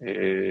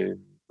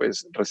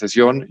pues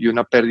recesión y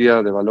una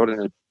pérdida de valor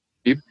en el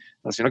PIB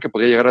nacional que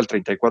podría llegar al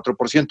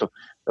 34%. La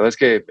verdad es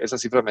que esa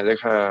cifra me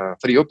deja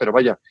frío, pero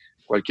vaya,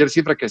 cualquier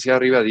cifra que sea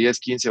arriba de 10,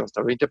 15 o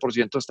hasta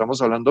 20%,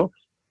 estamos hablando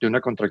de una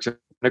contracción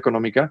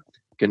económica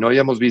que no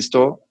habíamos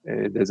visto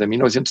desde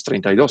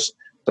 1932.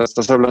 Entonces,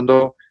 estás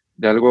hablando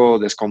de algo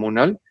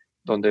descomunal,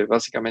 donde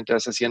básicamente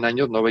hace 100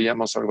 años no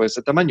veíamos algo de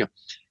este tamaño.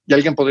 Y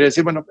alguien podría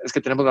decir, bueno, es que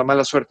tenemos la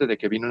mala suerte de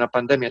que vino una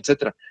pandemia,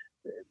 etcétera.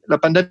 La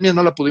pandemia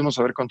no la pudimos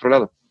haber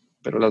controlado,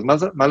 pero las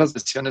malas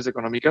decisiones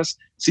económicas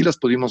sí las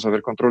pudimos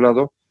haber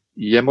controlado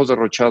y hemos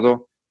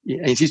derrochado,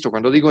 e insisto,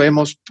 cuando digo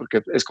hemos,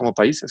 porque es como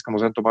país, es como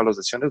se han tomado las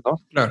decisiones, ¿no?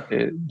 Claro.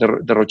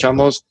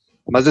 Derrochamos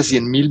más de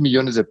 100 mil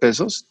millones de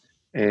pesos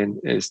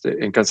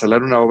en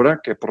cancelar una obra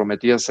que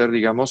prometía ser,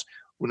 digamos,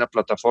 una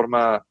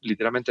plataforma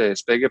literalmente de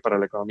despegue para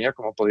la economía,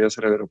 como podía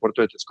ser el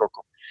aeropuerto de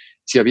Texcoco.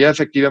 Si había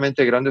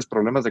efectivamente grandes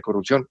problemas de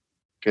corrupción,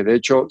 que de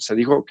hecho se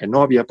dijo que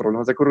no había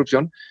problemas de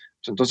corrupción,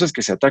 pues entonces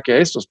que se ataque a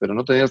estos, pero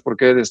no tenías por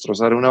qué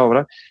destrozar una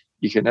obra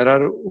y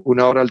generar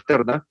una obra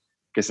alterna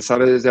que se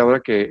sabe desde ahora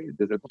que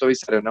desde el punto de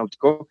vista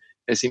aeronáutico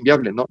es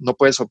inviable. No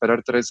puedes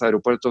operar 3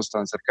 aeropuertos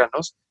tan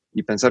cercanos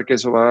y pensar que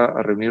eso va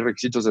a reunir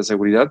requisitos de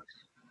seguridad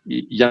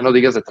y ya no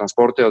digas de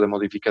transporte o de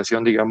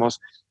modificación, digamos,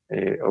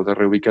 o de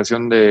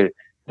reubicación de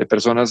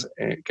personas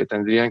que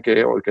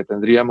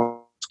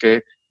tendríamos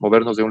que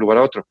movernos de un lugar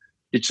a otro.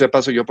 Dicho sea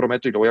paso, yo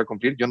prometo y lo voy a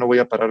cumplir, yo no voy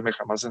a pararme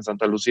jamás en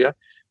Santa Lucía,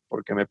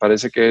 porque me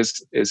parece que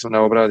es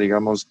una obra,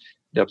 digamos,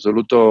 de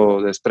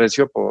absoluto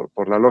desprecio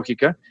por la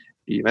lógica.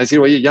 Y me va a decir,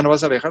 oye, ¿ya no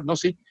vas a viajar? No,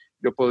 sí,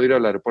 yo puedo ir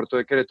al aeropuerto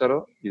de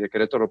Querétaro y de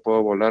Querétaro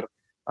puedo volar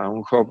a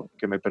un hub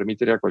que me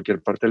permite ir a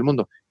cualquier parte del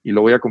mundo y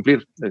lo voy a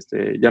cumplir.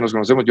 Ya nos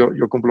conocemos,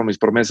 yo cumplo mis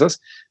promesas,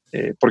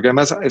 porque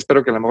además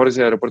espero que a lo mejor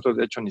ese aeropuerto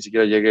de hecho ni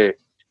siquiera llegue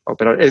a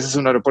operar. Ese es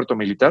un aeropuerto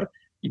militar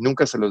y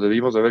nunca se los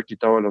debimos de haber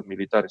quitado a los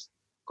militares.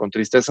 Con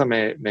tristeza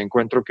me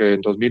encuentro que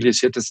en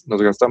 2017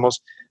 nos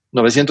gastamos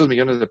 900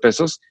 millones de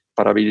pesos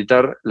para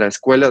habilitar la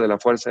escuela de la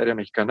Fuerza Aérea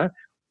Mexicana,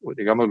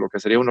 digamos lo que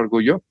sería un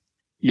orgullo,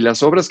 y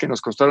las obras que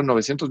nos costaron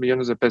 900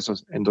 millones de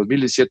pesos en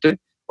 2017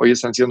 hoy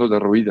están siendo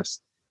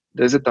derruidas.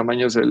 De ese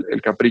tamaño es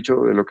el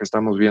capricho de lo que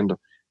estamos viendo.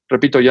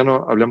 Repito, ya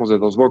no hablemos de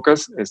Dos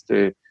Bocas,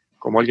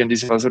 como alguien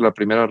dice, va a ser la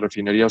primera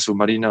refinería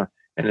submarina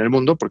en el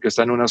mundo porque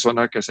está en una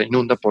zona que se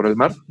inunda por el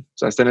mar, o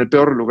sea, está en el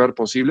peor lugar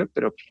posible,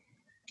 pero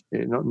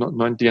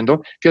no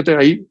entiendo. Fíjate,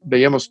 ahí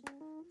veíamos,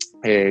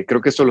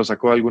 creo que esto lo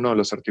sacó alguno de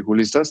los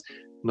articulistas,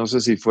 no sé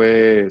si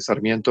fue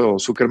Sarmiento o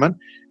Zuckerman,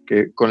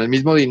 que con el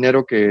mismo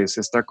dinero que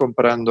se está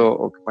comprando,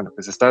 o bueno,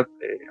 que se está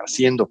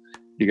haciendo,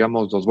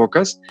 digamos, Dos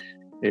Bocas,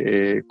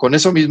 con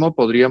eso mismo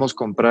podríamos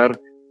comprar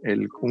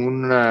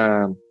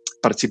una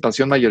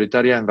participación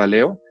mayoritaria en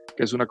Valeo,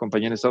 que es una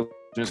compañía en Estados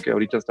Unidos que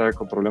ahorita está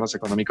con problemas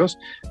económicos.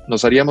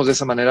 Nos haríamos de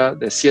esa manera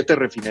de 7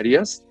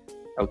 refinerías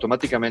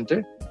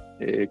automáticamente,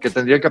 que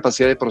tendrían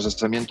capacidad de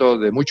procesamiento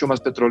de mucho más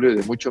petróleo y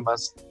de mucho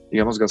más,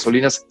 digamos,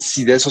 gasolinas,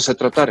 si de eso se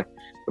tratara.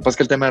 Lo que pasa es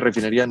que el tema de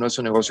refinería no es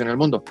un negocio en el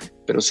mundo,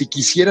 pero si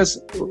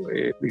quisieras,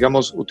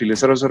 digamos,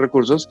 utilizar esos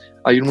recursos,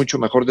 hay un mucho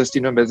mejor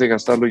destino en vez de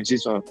gastarlo,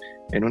 insisto,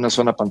 en una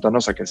zona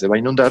pantanosa que se va a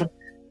inundar,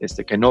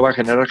 que no va a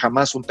generar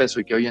jamás un peso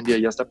y que hoy en día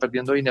ya está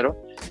perdiendo dinero,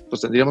 pues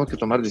tendríamos que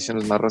tomar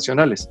decisiones más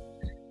racionales.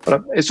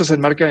 Ahora, esto se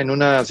enmarca en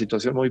una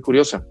situación muy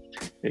curiosa.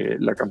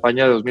 La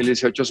campaña de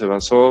 2018 se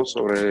basó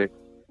sobre,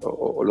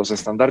 o los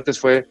estandartes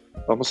fue,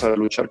 vamos a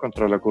luchar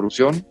contra la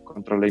corrupción,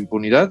 contra la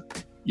impunidad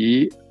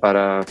y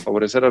para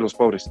favorecer a los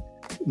pobres.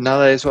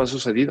 Nada de eso ha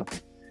sucedido.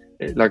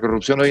 La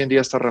corrupción hoy en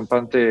día está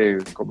rampante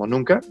como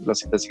nunca,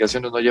 las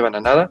investigaciones no llevan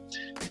a nada.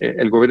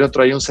 El gobierno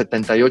trae un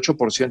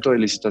 78% de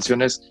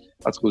licitaciones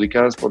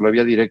adjudicadas por la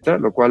vía directa,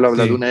 lo cual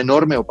habla de una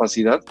enorme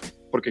opacidad,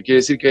 porque quiere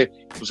decir que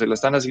pues, se la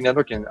están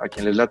asignando a quien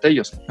les late a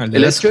ellos.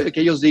 El hecho de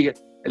que ellos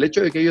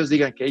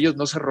digan que ellos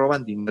no se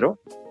roban dinero,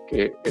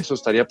 que eso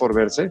estaría por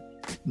verse,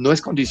 no es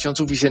condición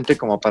suficiente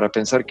como para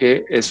pensar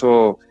que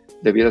eso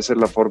debiera ser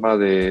la forma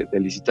de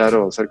licitar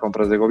o hacer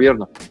compras de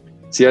gobierno.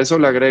 Si a eso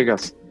le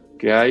agregas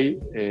que hay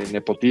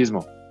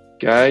nepotismo,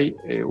 que hay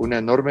una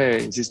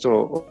enorme, insisto,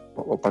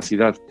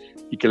 opacidad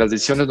y que las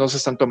decisiones no se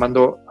están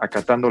tomando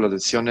acatando las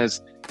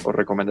decisiones o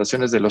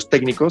recomendaciones de los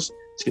técnicos,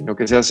 sino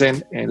que se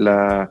hacen en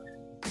la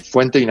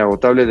fuente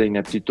inagotable de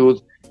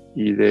ineptitud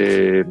y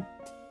de,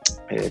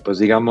 pues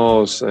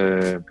digamos,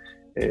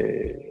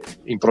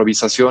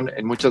 improvisación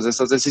en muchas de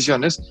estas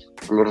decisiones,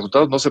 los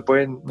resultados no se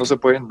pueden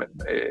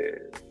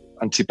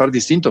anticipar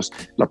distintos.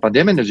 La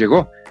pandemia nos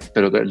llegó,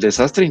 pero el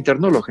desastre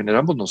interno lo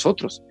generamos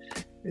nosotros.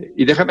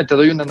 Y déjame, te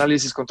doy un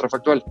análisis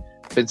contrafactual.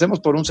 Pensemos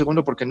por un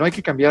segundo, porque no hay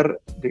que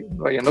cambiar,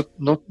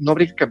 no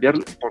habría que cambiar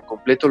por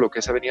completo lo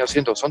que se ha venido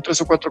haciendo. Son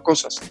 3 o 4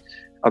 cosas.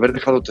 Haber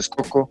dejado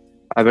Texcoco,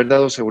 haber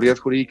dado seguridad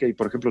jurídica y,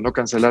 por ejemplo, no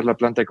cancelar la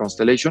planta de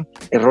Constellation,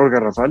 error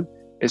garrafal.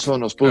 Eso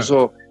nos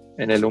puso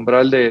en el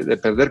umbral de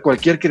perder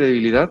cualquier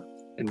credibilidad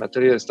en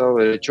materia de Estado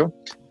de Derecho,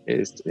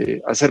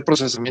 hacer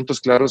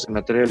procesamientos claros en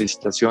materia de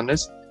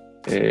licitaciones,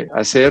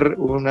 hacer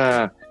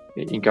una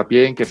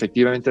hincapié en que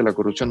efectivamente la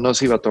corrupción no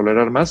se iba a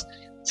tolerar más.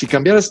 Si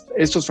cambiaras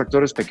estos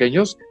factores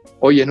pequeños,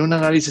 hoy en un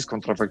análisis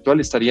contrafactual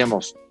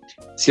estaríamos,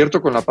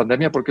 cierto con la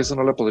pandemia, porque eso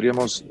no la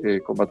podríamos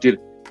combatir,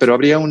 pero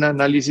habría un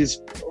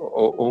análisis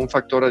o un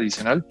factor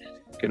adicional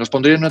que nos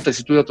pondría en una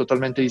tesitura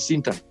totalmente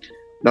distinta.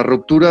 La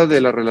ruptura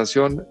de la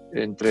relación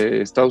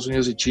entre Estados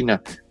Unidos y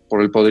China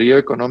por el poderío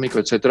económico,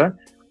 etcétera,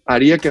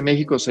 haría que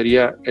México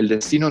sería el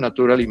destino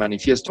natural y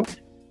manifiesto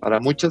para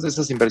muchas de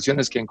esas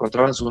inversiones que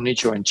encontraban su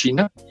nicho en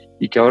China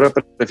y que ahora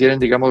prefieren,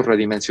 digamos,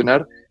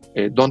 redimensionar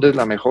dónde es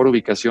la mejor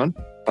ubicación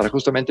para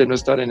justamente no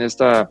estar en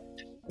esta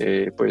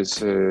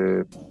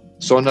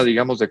zona,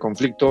 digamos, de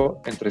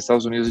conflicto entre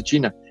Estados Unidos y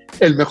China.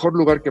 El mejor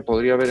lugar que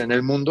podría haber en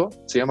el mundo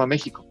se llama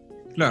México.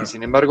 Claro. Y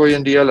sin embargo, hoy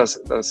en día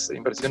las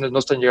inversiones no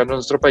están llegando a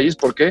nuestro país.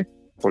 ¿Por qué?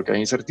 Porque hay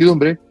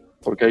incertidumbre,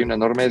 porque hay una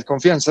enorme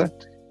desconfianza,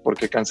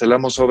 porque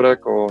cancelamos obras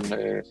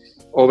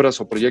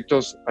o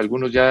proyectos,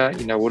 algunos ya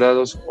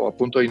inaugurados o a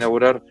punto de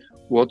inaugurar,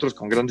 u otros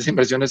con grandes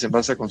inversiones en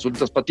base a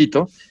consultas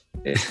patito,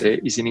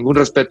 y sin ningún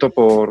respeto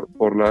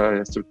por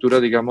la estructura,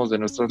 digamos, de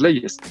nuestras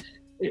leyes.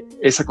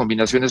 Esa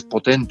combinación es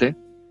potente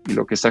y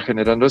lo que está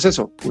generando es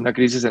eso, una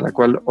crisis en la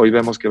cual hoy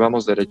vemos que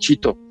vamos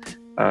derechito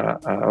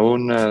a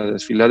un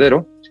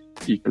desfiladero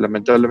y que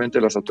lamentablemente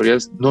las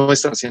autoridades no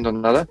están haciendo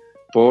nada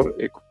por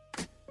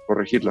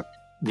corregirla.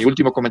 Mi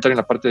último comentario en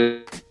la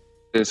parte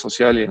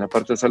social y en la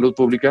parte de salud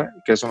pública,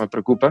 que eso me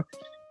preocupa,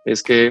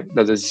 es que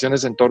las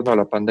decisiones en torno a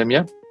la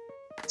pandemia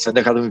se han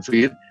dejado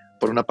influir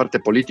por una parte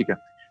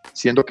política,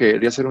 siendo que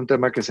debería ser un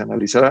tema que se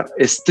analizara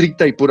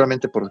estricta y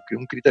puramente por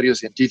un criterio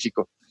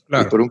científico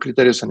y por un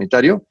criterio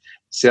sanitario,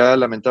 se ha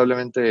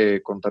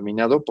lamentablemente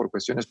contaminado por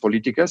cuestiones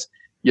políticas,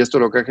 y esto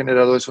lo que ha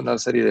generado es una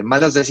serie de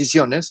malas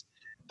decisiones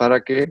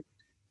para que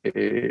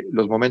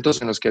los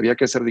momentos en los que había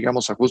que hacer,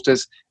 digamos,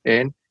 ajustes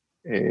en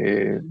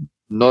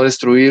no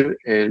destruir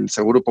el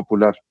seguro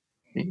popular,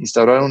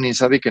 instaurar un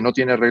INSABI que no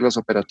tiene reglas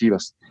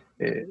operativas,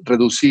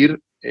 reducir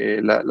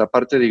la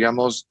parte,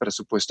 digamos,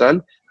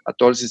 presupuestal a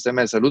todo el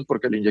sistema de salud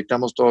porque le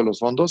inyectamos todos los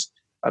fondos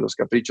a los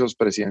caprichos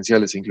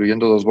presidenciales,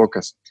 incluyendo Dos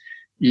Bocas.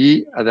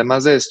 Y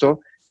además de esto,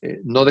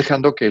 no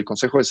dejando que el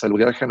Consejo de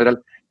Salud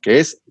General, que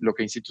es lo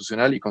que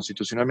institucional y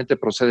constitucionalmente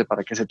procede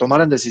para que se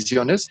tomaran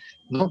decisiones,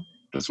 no,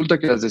 resulta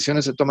que las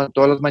decisiones se toman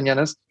todas las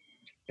mañanas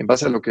en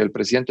base a lo que el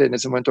presidente en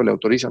ese momento le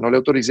autorice o no le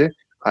autorice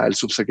al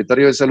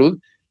subsecretario de Salud,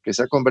 que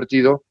se ha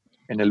convertido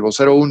en el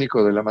vocero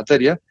único de la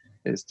materia,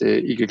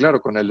 y que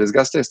claro, con el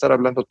desgaste de estar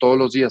hablando todos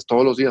los días,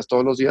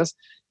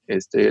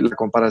 la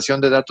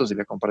comparación de datos y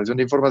la comparación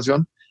de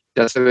información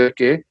te hace ver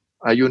que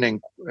hay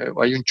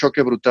un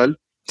choque brutal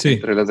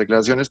entre las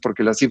declaraciones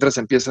porque las cifras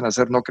empiezan a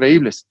ser no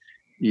creíbles.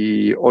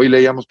 Y hoy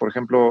leíamos, por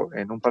ejemplo,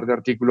 en un par de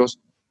artículos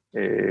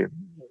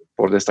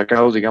por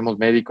destacados, digamos,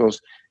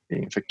 médicos,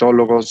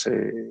 infectólogos,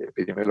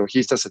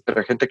 epidemiologistas,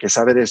 etcétera, gente que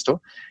sabe de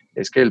esto,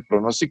 es que el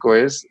pronóstico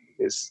es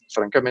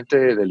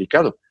francamente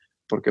delicado,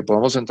 porque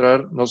podemos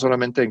entrar no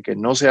solamente en que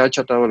no se ha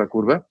achatado la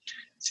curva,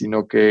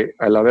 sino que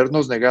al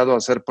habernos negado a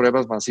hacer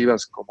pruebas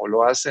masivas como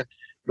lo hacen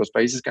los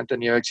países que han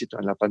tenido éxito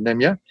en la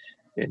pandemia,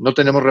 no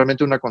tenemos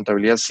realmente una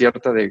contabilidad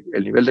cierta del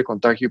nivel de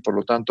contagio y por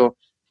lo tanto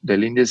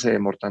del índice de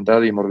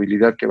mortandad y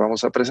morbilidad que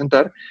vamos a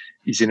presentar,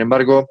 y sin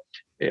embargo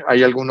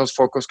hay algunos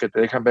focos que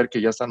te dejan ver que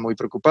ya están muy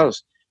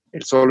preocupados.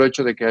 El solo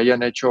hecho de que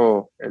hayan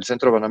hecho el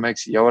centro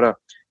Banamex y ahora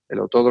el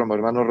Autódromo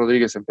Hermano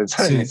Rodríguez en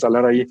pensar en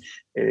instalar ahí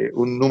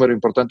un número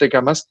importante de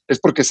camas, es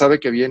porque sabe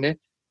que viene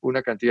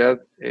una cantidad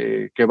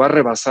que va a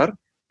rebasar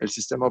el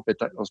sistema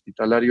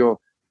hospitalario,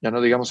 ya no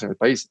digamos en el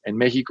país, en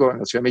México, en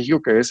la Ciudad de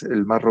México, que es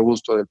el más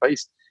robusto del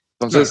país.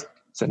 Entonces,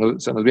 claro,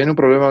 se nos viene un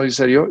problema muy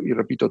serio y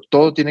repito,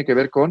 todo tiene que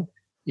ver con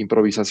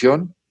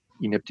improvisación,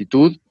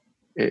 ineptitud,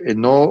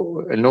 el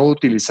no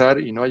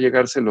utilizar y no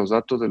allegarse los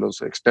datos de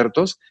los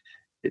expertos.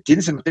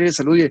 Tienes en materia de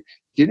salud y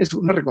tienes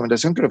una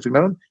recomendación que lo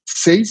firmaron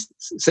seis,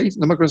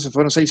 no me acuerdo si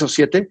fueron 6 o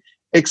 7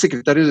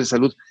 exsecretarios de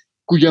salud,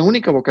 cuya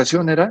única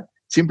vocación era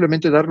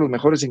simplemente dar los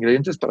mejores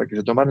ingredientes para que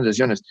se tomaran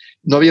decisiones.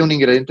 No había un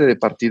ingrediente de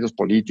partidos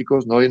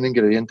políticos, no había un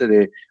ingrediente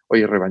de,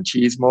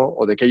 revanchismo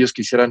o de que ellos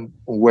quisieran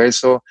un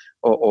hueso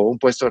o un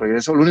puesto de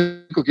regreso. Lo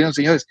único que quieren,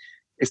 señores,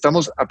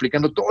 estamos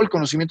aplicando todo el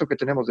conocimiento que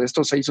tenemos de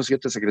estos 6 o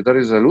 7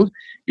 secretarios de salud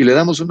y le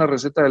damos una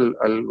receta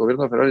al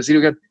gobierno federal, decir,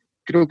 oigan,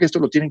 creo que esto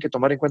lo tienen que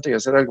tomar en cuenta y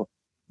hacer algo.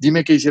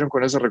 Dime qué hicieron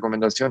con esas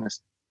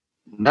recomendaciones.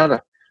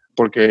 Nada,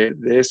 porque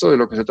de esto de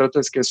lo que se trata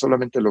es que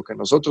solamente lo que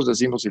nosotros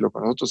decimos y lo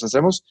que nosotros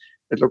hacemos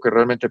es lo que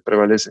realmente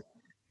prevalece.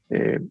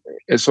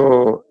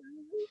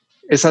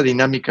 Esa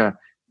dinámica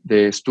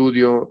de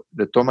estudio,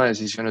 de toma de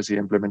decisiones y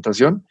de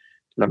implementación,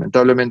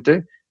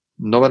 lamentablemente,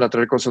 no van a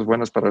traer cosas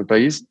buenas para el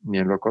país, ni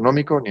en lo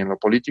económico, ni en lo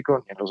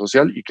político, ni en lo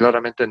social, y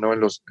claramente no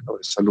en lo de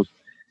salud.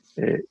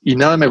 Y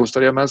nada me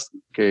gustaría más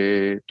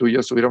que tú y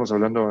yo estuviéramos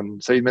hablando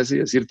en 6 meses y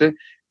decirte,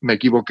 me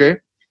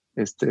equivoqué,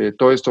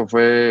 todo esto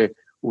fue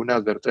una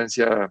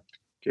advertencia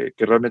que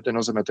realmente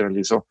no se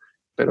materializó,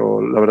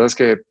 pero la verdad es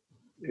que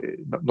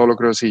no lo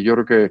creo así. Yo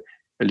creo que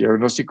el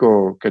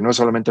diagnóstico, que no es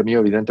solamente mío,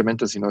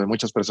 evidentemente, sino de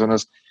muchas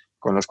personas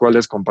con las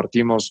cuales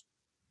compartimos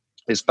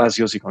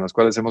espacios y con las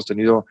cuales hemos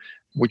tenido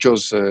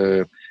muchos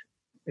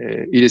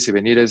ires y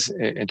venires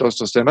en todos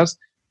estos temas,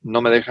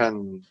 no me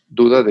dejan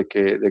duda de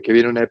que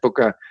viene una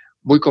época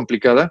muy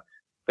complicada,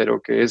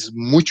 pero que es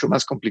mucho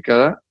más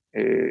complicada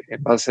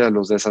en base a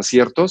los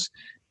desaciertos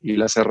y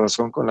la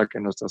cerrazón con la que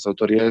nuestras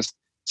autoridades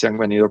se han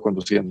venido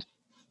conduciendo.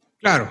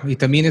 Claro, y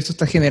también esto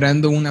está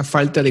generando una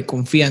falta de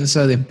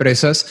confianza de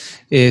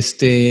empresas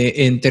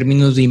en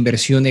términos de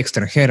inversión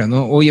extranjera,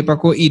 ¿no? Oye,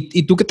 Paco,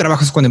 y tú que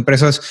trabajas con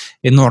empresas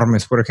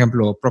enormes, por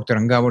ejemplo, Procter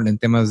 & Gamble en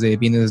temas de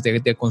bienes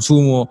de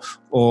consumo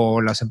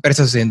o las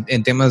empresas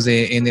en temas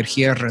de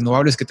energías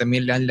renovables que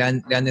también le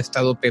han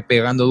estado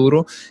pegando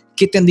duro,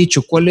 ¿qué te han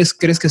dicho? ¿Cuáles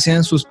crees que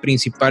sean sus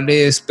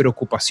principales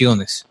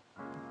preocupaciones?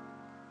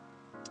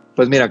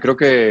 Pues mira, creo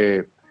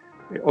que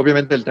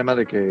obviamente el tema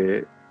de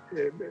que...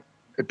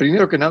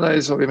 primero que nada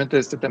es obviamente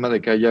este tema de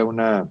que haya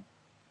una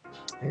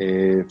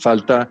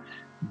falta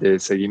de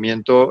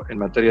seguimiento en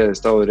materia de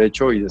Estado de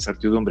Derecho y de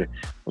certidumbre.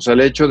 O sea,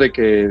 el hecho de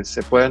que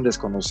se puedan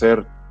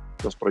desconocer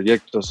los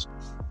proyectos,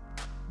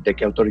 de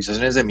que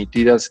autorizaciones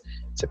emitidas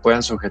se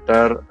puedan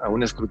sujetar a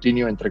un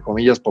escrutinio, entre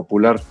comillas,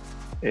 popular,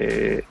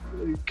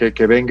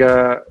 que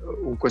venga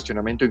un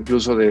cuestionamiento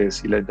incluso de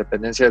si la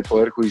independencia del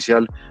Poder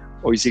Judicial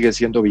hoy sigue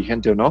siendo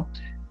vigente o no.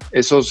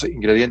 Esos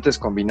ingredientes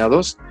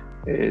combinados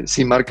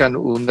sí marcan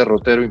un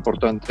derrotero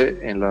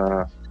importante en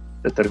la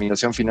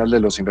determinación final de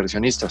los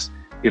inversionistas.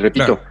 Y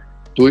repito,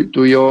 claro,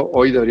 tú y yo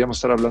hoy deberíamos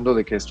estar hablando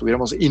de que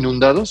estuviéramos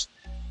inundados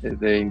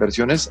de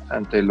inversiones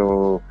ante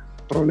lo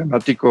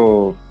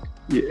problemático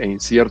e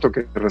incierto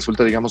que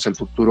resulta, digamos, el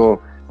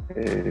futuro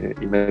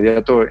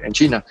inmediato en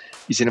China.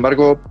 Y sin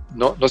embargo,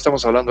 no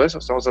estamos hablando de eso,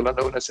 estamos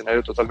hablando de un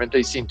escenario totalmente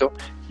distinto.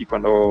 Y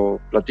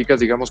cuando platicas,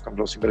 digamos, con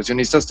los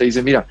inversionistas, te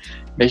dicen, mira,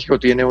 México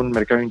tiene un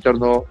mercado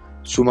interno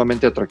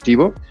sumamente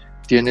atractivo,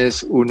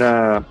 tienes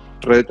una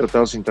red de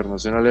tratados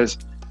internacionales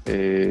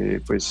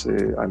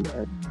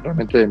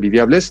realmente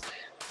envidiables,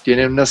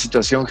 tienen una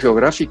situación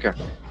geográfica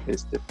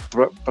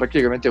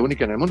prácticamente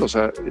única en el mundo, o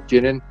sea,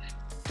 tienen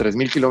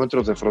 3,000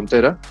 kilómetros de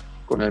frontera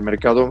con el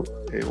mercado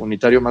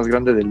unitario más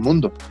grande del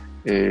mundo.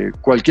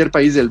 Cualquier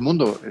país del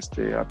mundo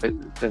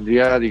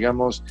tendría,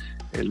 digamos,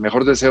 el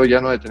mejor deseo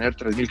ya no de tener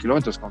 3,000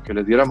 kilómetros, con que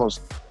les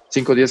diéramos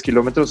 5 o 10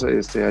 kilómetros,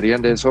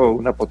 harían de eso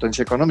una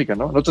potencia económica,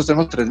 ¿no? Nosotros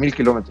tenemos 3,000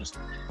 kilómetros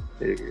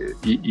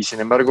y sin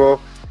embargo,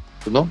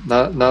 pues no,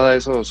 nada de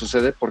eso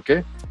sucede. ¿Por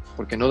qué?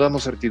 Porque no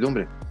damos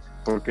certidumbre,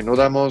 porque no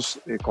damos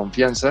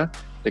confianza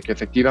de que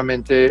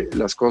efectivamente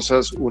las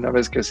cosas, una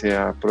vez que se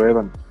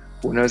aprueban,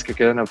 una vez que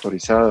quedan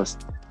autorizadas,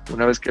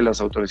 una vez que las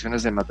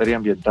autorizaciones en materia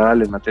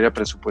ambiental, en materia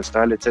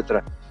presupuestal,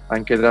 etcétera,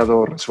 han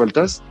quedado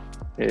resueltas,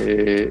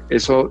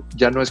 eso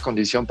ya no es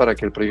condición para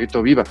que el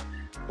proyecto viva,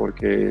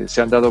 porque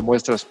se han dado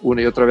muestras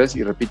una y otra vez,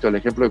 y repito, el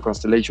ejemplo de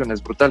Constellation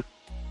es brutal.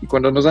 Y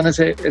cuando nos dan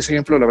ese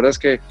ejemplo, la verdad es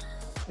que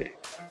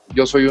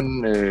yo soy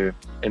un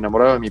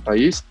enamorado de mi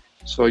país,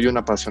 soy un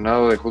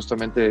apasionado de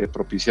justamente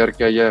propiciar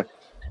que haya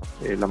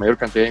la mayor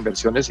cantidad de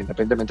inversiones,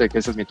 independientemente de que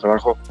ese es mi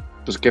trabajo.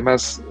 Pues qué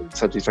más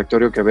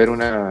satisfactorio que ver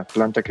una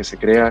planta que se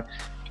crea,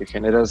 que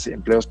generas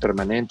empleos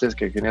permanentes,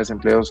 que generas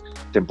empleos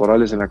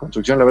temporales en la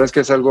construcción. La verdad es que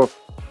es algo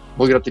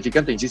muy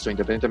gratificante, insisto,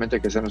 independientemente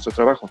de que sea nuestro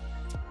trabajo.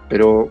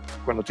 Pero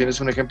cuando tienes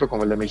un ejemplo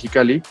como el de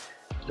Mexicali,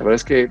 la verdad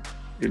es que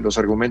los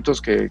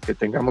argumentos que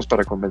tengamos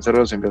para convencer a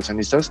los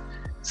inversionistas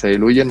se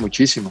diluyen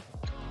muchísimo.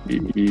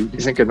 y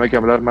dicen que no hay que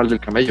hablar mal del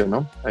camello,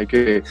 ¿no? Hay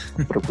que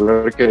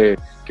procurar que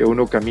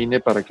uno camine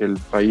para que el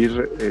país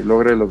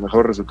logre los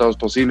mejores resultados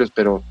posibles,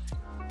 pero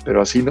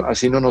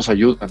así no nos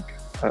ayudan.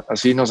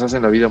 Así nos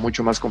hacen la vida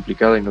mucho más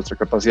complicada y nuestra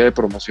capacidad de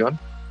promoción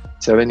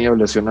se ha venido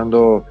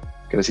lesionando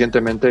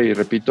crecientemente. Y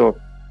repito,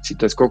 si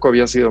Texcoco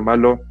había sido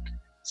malo,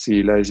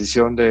 si la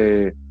decisión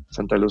de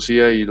Santa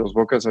Lucía y Dos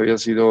Bocas había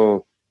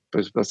sido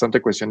pues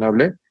bastante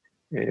cuestionable,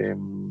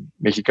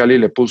 Mexicali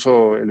le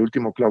puso el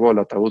último clavo al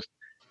ataúd.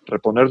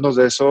 Reponernos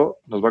de eso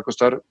nos va a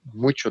costar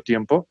mucho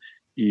tiempo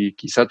y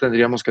quizá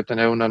tendríamos que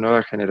tener una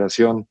nueva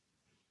generación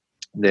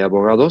de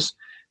abogados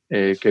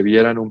que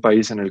vieran un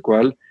país en el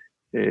cual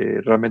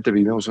realmente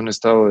vivimos un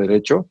Estado de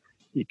Derecho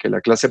y que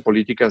la clase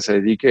política se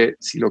dedique,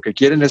 si lo que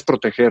quieren es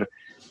proteger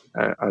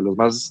a los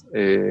más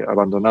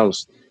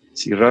abandonados,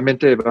 si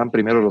realmente van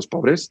primero los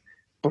pobres,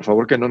 por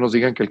favor que no nos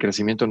digan que el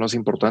crecimiento no es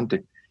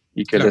importante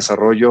y que el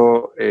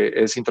desarrollo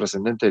es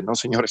intrascendente. No,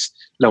 señores,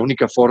 la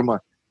única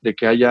forma de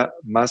que haya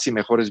más y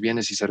mejores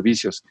bienes y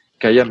servicios,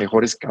 que haya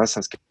mejores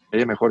casas, que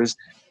haya mejores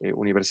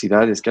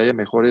universidades, que haya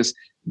mejores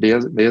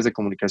vías de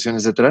comunicación,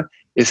 etcétera,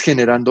 es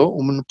generando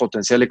un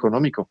potencial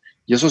económico.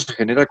 Y eso se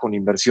genera con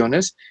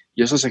inversiones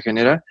y eso se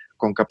genera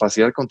con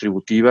capacidad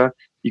contributiva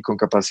y con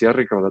capacidad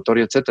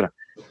recaudatoria, etcétera.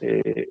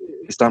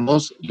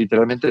 Estamos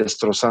literalmente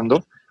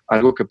destrozando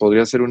algo que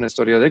podría ser una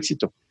historia de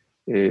éxito.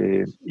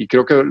 Y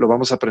creo que lo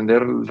vamos a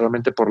aprender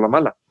realmente por la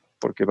mala,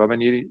 porque va a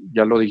venir,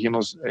 ya lo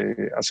dijimos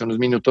hace unos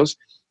minutos,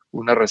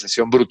 una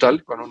recesión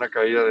brutal con una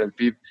caída del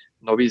PIB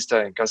no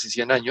vista en casi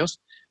 100 años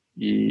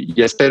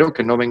y espero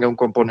que no venga un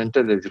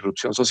componente de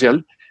disrupción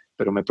social,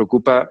 pero me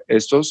preocupa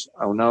estos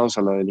aunados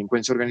a la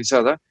delincuencia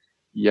organizada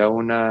y a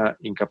una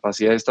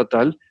incapacidad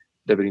estatal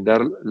de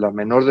brindar la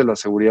menor de las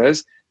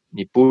seguridades,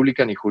 ni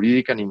pública, ni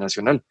jurídica, ni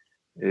nacional.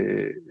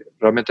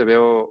 Realmente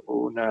veo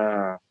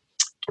una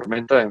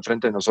tormenta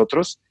enfrente de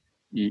nosotros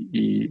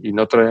y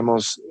no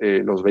traemos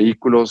los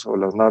vehículos o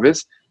las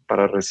naves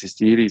para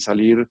resistir y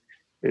salir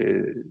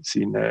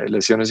sin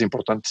lesiones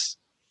importantes.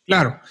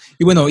 Claro.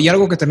 Y bueno, y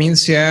algo que también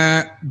se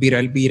ha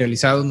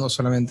viralizado, no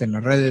solamente en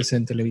las redes,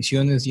 en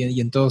televisiones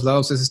y en todos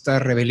lados, es esta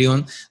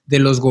rebelión de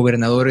los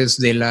gobernadores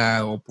de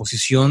la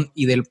oposición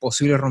y del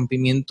posible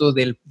rompimiento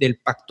del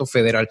pacto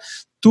federal.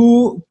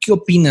 ¿Tú qué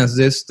opinas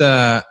de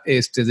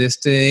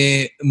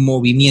este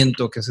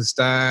movimiento que se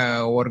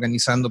está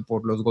organizando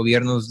por los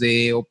gobiernos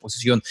de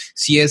oposición?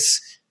 ¿Si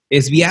es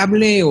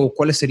viable o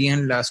cuáles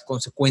serían las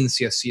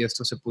consecuencias si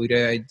esto se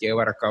pudiera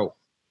llevar a cabo?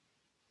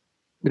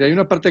 Mira, hay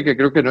una parte que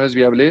creo que no es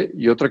viable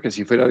y otra que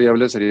si fuera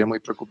viable sería muy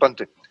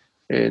preocupante.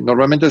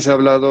 Normalmente se ha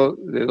hablado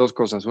de dos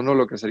cosas. Uno,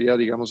 lo que sería,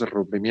 digamos, el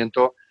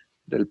rompimiento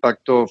del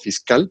pacto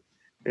fiscal,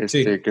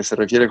 que se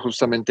refiere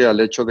justamente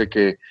al hecho de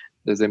que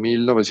desde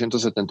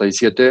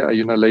 1977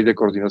 hay una ley de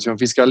coordinación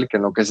fiscal que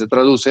en lo que se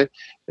traduce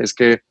es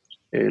que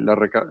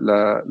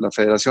la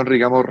federación,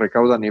 digamos,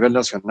 recauda a nivel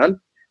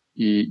nacional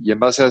y en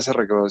base a esa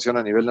recaudación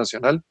a nivel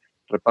nacional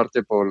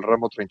reparte por el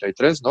ramo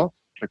 33, ¿no?,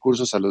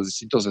 recursos a los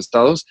distintos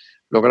estados,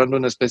 logrando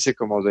una especie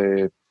como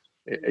de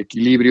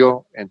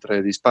equilibrio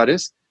entre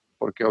dispares,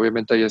 porque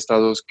obviamente hay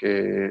estados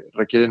que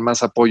requieren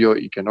más apoyo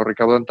y que no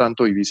recaudan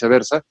tanto y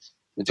viceversa.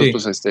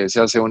 Entonces, sí,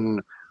 se hace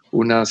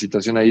una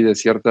situación ahí de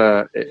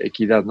cierta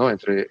equidad, ¿no?,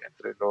 entre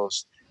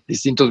los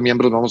distintos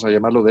miembros, vamos a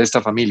llamarlo, de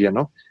esta familia,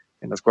 ¿no?,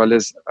 en las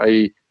cuales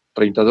hay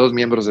 32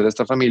 miembros de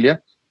esta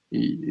familia,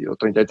 o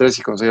 33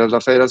 si consideras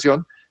la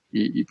federación,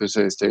 y pues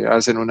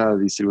hacen una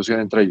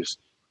distribución entre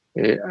ellos.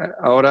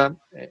 Ahora,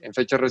 en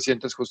fechas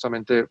recientes,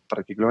 justamente,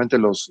 particularmente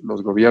los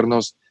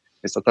gobiernos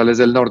estatales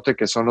del norte,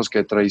 que son los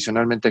que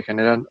tradicionalmente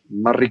generan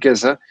más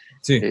riqueza,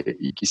 sí,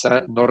 y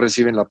quizá no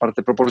reciben la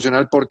parte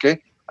proporcional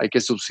porque hay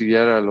que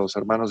subsidiar a los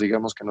hermanos,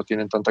 digamos, que no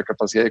tienen tanta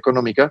capacidad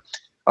económica,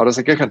 ahora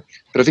se quejan.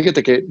 Pero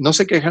fíjate que no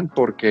se quejan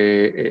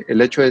porque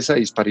el hecho de esa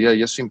disparidad,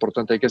 y eso es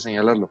importante, hay que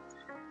señalarlo,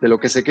 de lo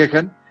que se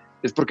quejan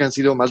es porque han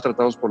sido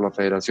maltratados por la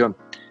federación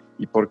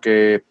y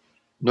porque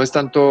no es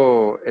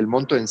tanto el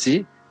monto en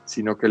sí,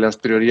 sino que las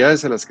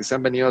prioridades a las que se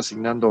han venido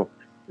asignando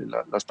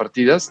las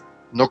partidas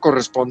no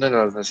corresponden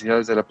a las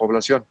necesidades de la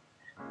población.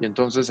 Y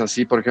entonces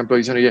así, por ejemplo,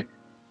 dicen, oye,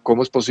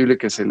 ¿cómo es posible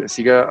que se le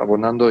siga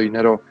abonando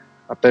dinero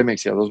a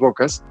Pemex y a Dos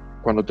Bocas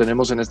cuando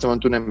tenemos en este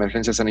momento una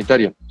emergencia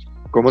sanitaria?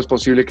 ¿Cómo es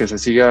posible que se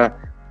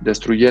siga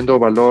destruyendo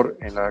valor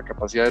en la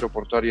capacidad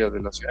aeroportuaria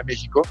de la Ciudad de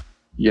México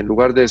y en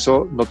lugar de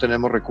eso no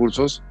tenemos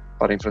recursos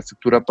para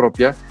infraestructura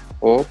propia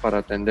o para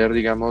atender,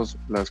 digamos,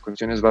 las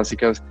cuestiones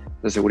básicas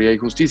de seguridad y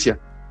justicia?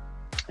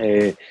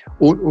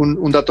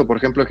 Un dato, por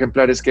ejemplo,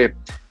 ejemplar es que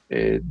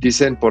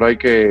dicen por ahí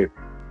que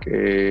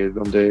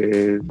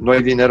donde no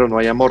hay dinero no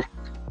hay amor,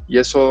 y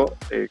eso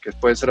que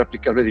puede ser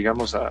aplicable,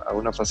 digamos, a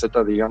una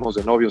faceta, digamos,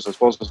 de novios o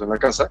esposos en la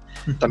casa,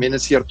 también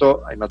es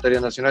cierto en materia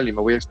nacional, y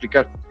me voy a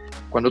explicar.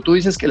 Cuando tú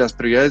dices que las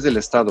prioridades del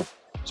Estado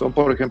son,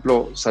 por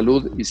ejemplo,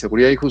 salud y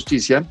seguridad y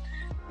justicia,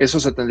 eso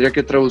se tendría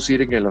que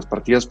traducir en que las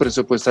partidas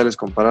presupuestales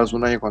comparadas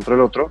un año contra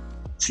el otro,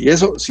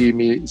 si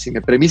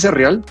mi premisa es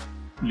real,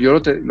 yo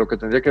lo que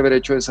tendría que haber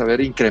hecho es haber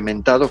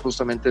incrementado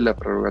justamente las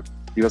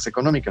prerrogativas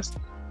económicas.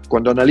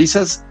 Cuando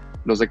analizas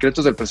los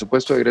decretos del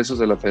presupuesto de egresos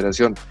de la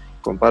Federación,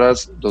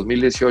 comparas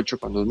 2018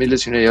 con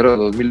 2019 y ahora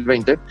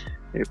 2020,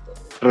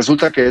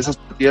 resulta que esas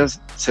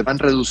partidas se van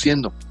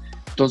reduciendo.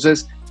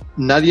 Entonces,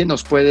 nadie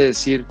nos puede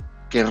decir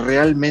que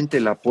realmente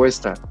la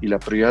apuesta y la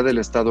prioridad del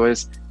Estado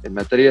es en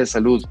materia de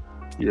salud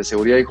y de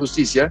seguridad y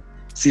justicia,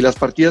 si las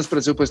partidas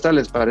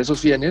presupuestales para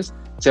esos fines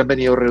se han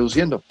venido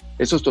reduciendo.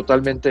 Eso es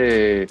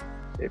totalmente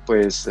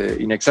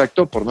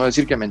inexacto, por no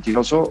decir que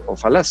mentiroso o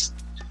falaz.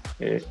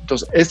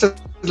 Entonces, esta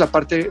es la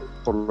parte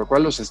por la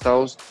cual los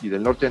estados y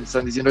del norte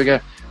están diciendo,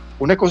 oiga,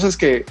 una cosa es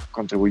que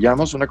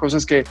contribuyamos, una cosa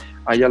es que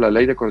haya la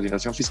ley de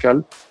coordinación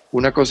fiscal,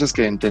 una cosa es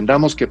que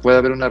entendamos que puede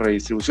haber una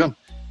redistribución,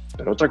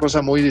 pero otra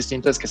cosa muy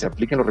distinta es que se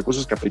apliquen los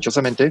recursos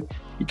caprichosamente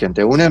y que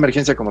ante una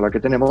emergencia como la que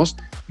tenemos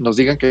nos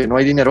digan que no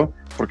hay dinero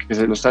porque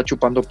se lo está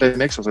chupando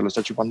Pemex o se lo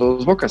está chupando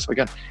Dos Bocas.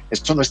 Oigan,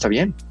 esto no está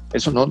bien,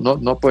 eso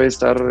no puede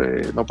estar,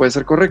 no puede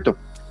ser correcto.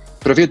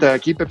 Pero fíjate,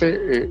 aquí,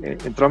 Pepe,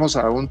 entramos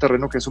a un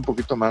terreno que es un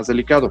poquito más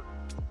delicado,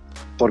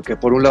 porque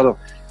por un lado,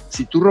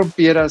 si tú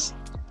rompieras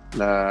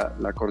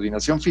la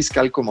coordinación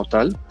fiscal como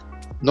tal,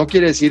 no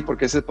quiere decir,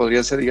 porque ese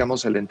podría ser,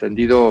 digamos, el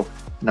entendido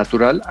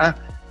natural,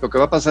 lo que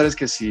va a pasar es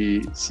que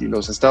si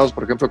los estados,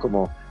 por ejemplo,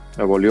 como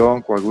Nuevo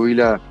León,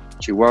 Coahuila,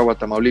 Chihuahua,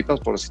 Tamaulipas,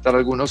 por citar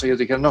algunos, ellos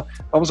dijeron, no,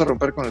 vamos a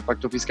romper con el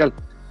pacto fiscal.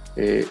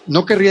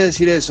 No querría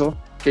decir eso,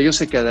 que ellos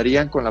se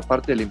quedarían con la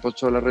parte del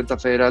impuesto de la renta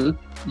federal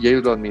y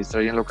ellos lo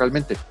administrarían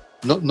localmente.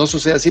 No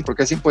sucede así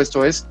porque ese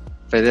impuesto es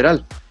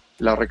federal.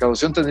 La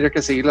recaudación tendría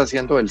que seguirla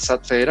haciendo el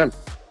SAT federal.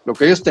 Lo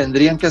que ellos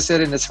tendrían que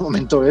hacer en ese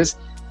momento es,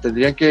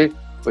 tendrían que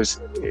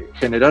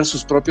generar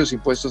sus propios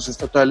impuestos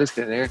estatales,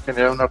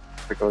 generar una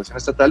recaudación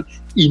estatal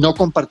y no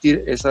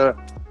compartir esa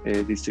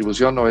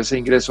distribución o ese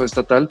ingreso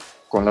estatal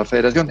con la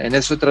federación. En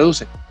eso se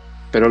traduce.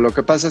 Pero lo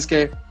que pasa es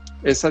que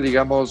esa,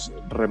 digamos,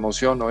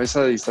 remoción o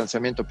ese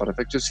distanciamiento para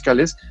efectos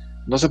fiscales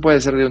no se puede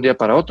hacer de un día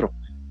para otro,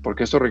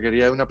 porque esto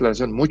requería una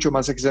planeación mucho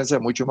más extensa,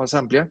 mucho más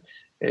amplia,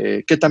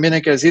 que también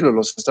hay que decirlo,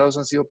 los estados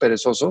han sido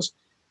perezosos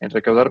en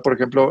recaudar, por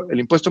ejemplo, el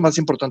impuesto más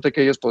importante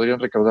que ellos podrían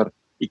recaudar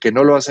y que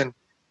no lo hacen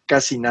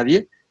casi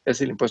nadie,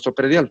 es el impuesto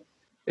predial.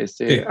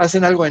 Sí.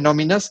 Hacen algo de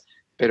nóminas,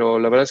 pero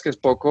la verdad es que es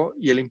poco,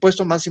 y el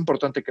impuesto más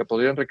importante que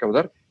podrían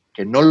recaudar,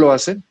 que no lo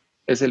hacen,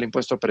 es el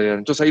impuesto predial.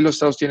 Entonces ahí los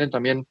estados tienen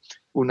también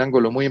un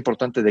ángulo muy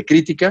importante de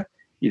crítica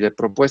y de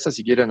propuesta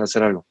si quieren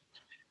hacer algo.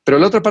 Pero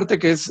la otra parte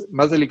que es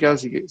más delicada,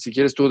 si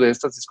quieres tú, de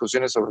estas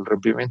discusiones sobre el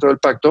rompimiento del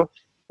pacto,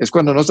 es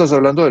cuando no estás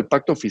hablando del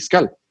pacto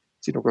fiscal,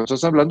 sino cuando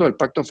estás hablando del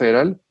pacto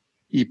federal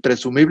y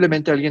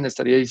presumiblemente alguien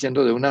estaría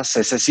diciendo de una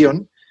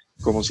secesión,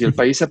 como si el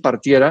país se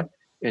partiera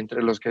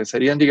entre los que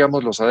serían,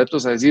 digamos, los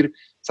adeptos a decir,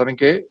 ¿saben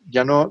qué?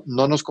 Ya no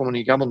nos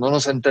comunicamos, no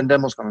nos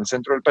entendemos con el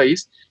centro del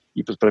país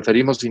y pues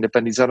preferimos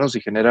independizarnos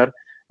y generar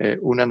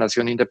una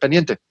nación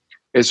independiente.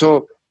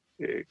 Eso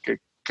que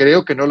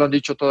creo que no lo han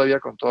dicho todavía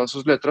con todas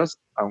sus letras,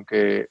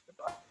 aunque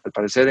al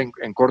parecer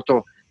en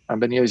corto han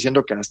venido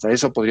diciendo que hasta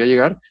eso podría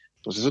llegar,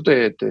 pues eso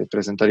te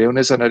presentaría un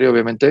escenario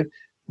obviamente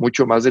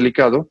mucho más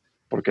delicado,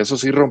 porque eso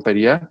sí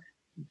rompería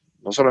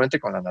no solamente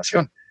con la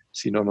nación,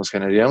 sino nos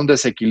generaría un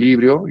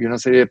desequilibrio y una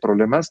serie de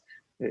problemas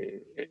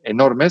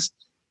enormes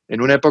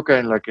en una época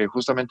en la que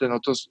justamente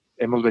nosotros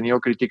hemos venido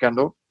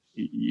criticando,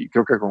 y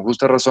creo que con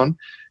justa razón,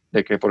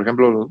 de que, por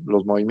ejemplo,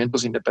 los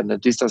movimientos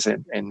independentistas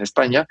en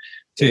España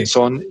sí.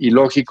 Son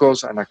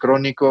ilógicos,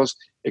 anacrónicos,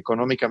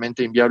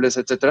 económicamente inviables,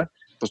 etcétera.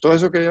 Pues todo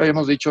eso que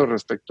habíamos dicho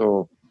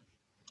respecto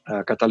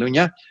a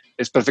Cataluña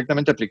es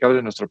perfectamente aplicable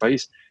en nuestro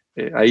país.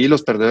 Ahí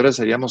los perdedores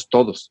seríamos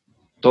todos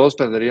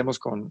perderíamos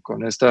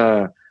con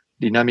esta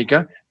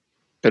dinámica,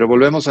 pero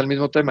volvemos al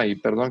mismo tema, y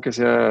perdón que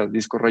sea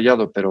disco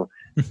rayado, pero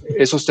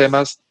esos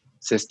temas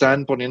se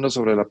están poniendo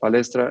sobre la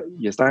palestra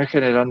y están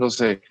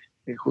generándose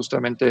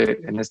justamente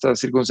en esta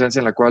circunstancia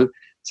en la cual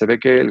se ve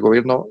que el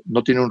gobierno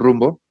no tiene un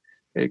rumbo,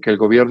 que el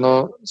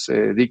gobierno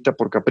se dicta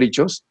por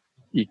caprichos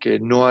y que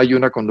no hay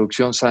una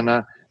conducción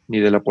sana ni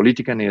de la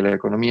política, ni de la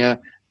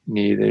economía,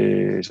 ni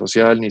de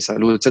social, ni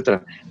salud,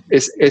 etcétera.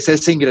 Es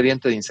ese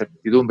ingrediente de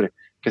incertidumbre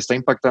que está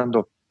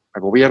impactando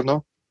al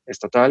gobierno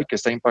estatal, que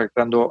está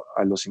impactando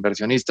a los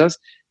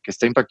inversionistas, que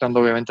está impactando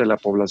obviamente a la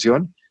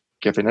población,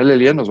 que al final del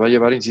día nos va a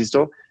llevar,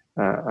 insisto,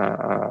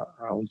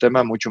 a un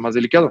tema mucho más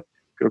delicado.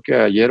 Creo que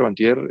ayer o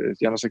antier,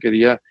 ya no sé qué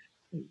día,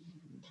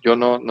 yo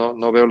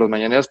no veo las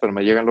mañaneras, pero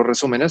me llegan los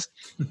resúmenes.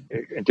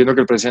 Entiendo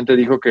que el presidente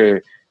dijo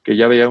que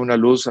ya veía una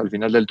luz al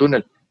final del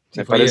túnel.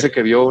 Me parece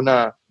que vio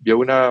una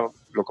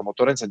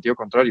locomotora en sentido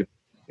contrario.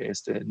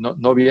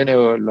 No viene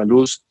la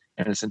luz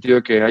en el sentido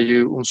de que hay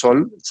un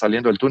sol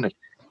saliendo del túnel.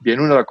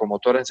 Viene una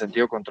locomotora en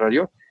sentido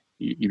contrario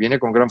y viene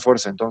con gran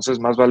fuerza. Entonces,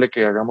 más vale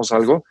que hagamos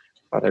algo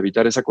para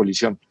evitar esa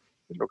colisión.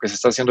 Lo que se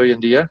está haciendo hoy en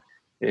día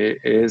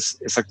es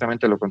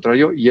exactamente lo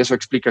contrario, y eso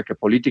explica que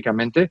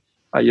políticamente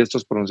hay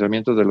estos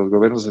pronunciamientos de los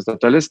gobiernos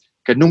estatales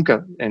que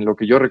nunca, en lo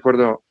que yo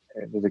recuerdo,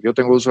 desde que yo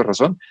tengo uso de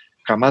razón,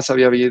 jamás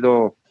había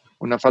habido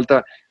una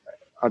falta.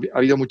 Ha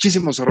habido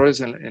muchísimos errores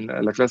en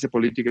la clase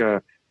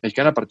política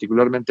mexicana,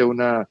 particularmente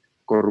una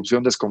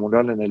corrupción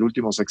descomunal en el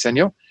último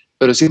sexenio,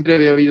 pero siempre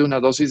había habido una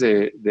dosis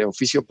de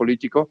oficio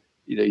político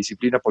y de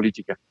disciplina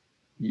política.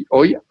 Y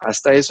hoy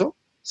hasta eso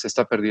se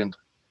está perdiendo.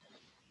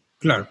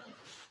 Claro.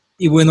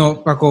 Y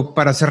bueno, Paco,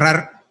 para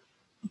cerrar,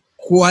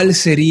 ¿cuál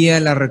sería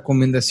la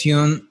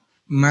recomendación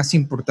más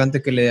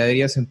importante que le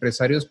darías a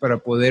empresarios para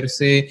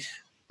poderse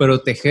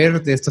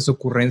proteger de estas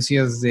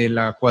ocurrencias de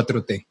la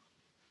 4T?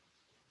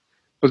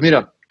 Pues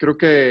mira, creo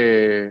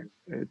que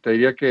te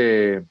diría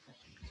que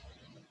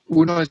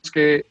uno es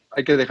que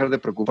hay que dejar de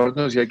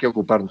preocuparnos y hay que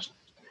ocuparnos.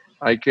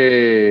 Hay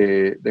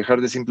que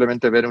dejar de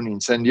simplemente ver un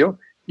incendio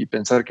y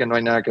pensar que no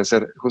hay nada que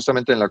hacer.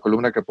 Justamente en la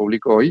columna que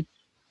publico hoy,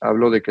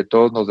 hablo de que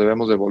todos nos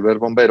debemos de volver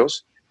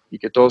bomberos y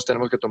que todos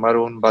tenemos que tomar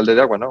un balde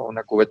de agua, ¿no?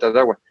 Una cubeta de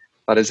agua.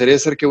 Parecería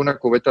ser que una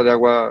cubeta de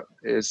agua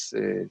es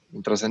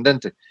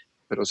intrascendente,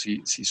 pero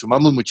si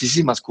sumamos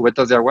muchísimas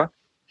cubetas de agua,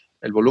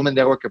 el volumen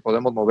de agua que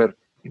podemos mover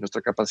y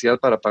nuestra capacidad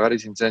para apagar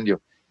ese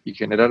incendio y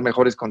generar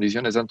mejores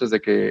condiciones antes de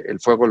que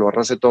el fuego lo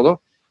arrase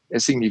todo,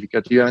 es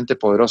significativamente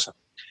poderosa.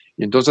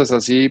 Y entonces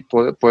así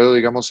puedo,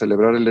 digamos,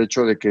 celebrar el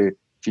hecho de que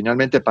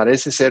finalmente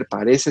parece ser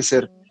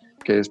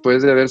que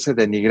después de haberse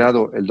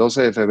denigrado el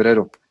 12 de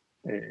febrero,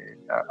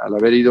 al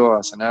haber ido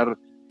a cenar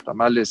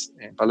tamales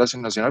en Palacio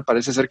Nacional,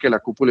 parece ser que la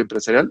cúpula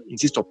empresarial,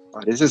 insisto,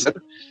 parece ser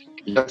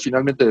que ya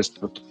finalmente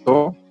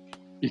despertó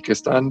y que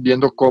están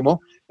viendo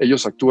cómo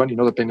ellos actúan y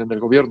no dependen del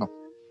gobierno.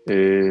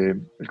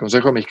 El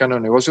Consejo Mexicano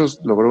de Negocios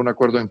logró un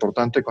acuerdo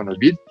importante con el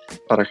BID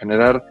para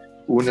generar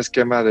un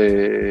esquema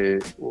de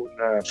un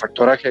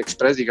factoraje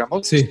express,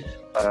 digamos, sí,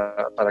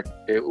 para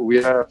que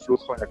hubiera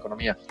flujo en la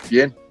economía.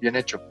 Bien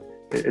hecho.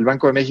 El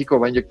Banco de México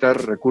va a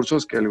inyectar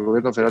recursos que el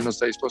gobierno federal no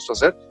está dispuesto a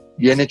hacer.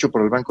 Bien hecho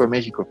por el Banco de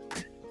México.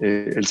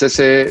 El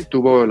CCE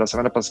tuvo la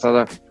semana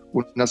pasada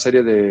una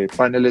serie de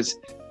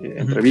paneles,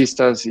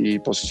 entrevistas y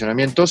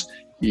posicionamientos,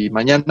 y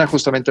mañana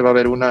justamente va a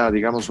haber una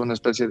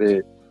especie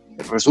de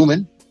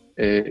resumen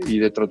y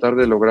de tratar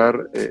de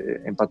lograr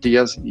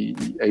empatías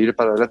e ir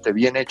para adelante.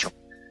 Bien hecho.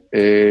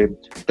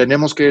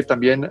 Tenemos que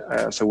también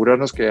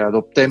asegurarnos que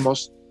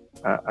adoptemos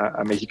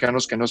a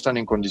mexicanos que no están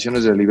en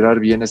condiciones de librar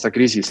bien esta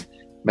crisis.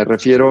 Me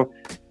refiero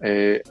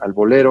al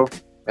bolero,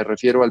 me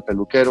refiero al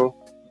peluquero,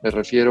 me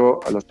refiero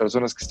a las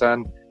personas que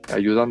están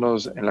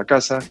ayudándonos en la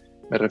casa,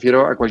 me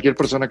refiero a cualquier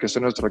persona que esté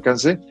a nuestro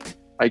alcance.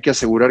 Hay que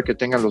asegurar que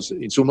tengan los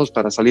insumos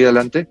para salir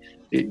adelante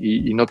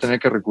y no tener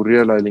que recurrir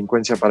a la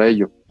delincuencia para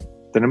ello.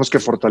 Tenemos que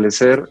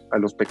fortalecer a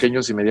los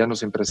pequeños y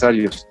medianos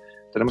empresarios.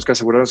 Tenemos que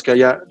asegurarnos que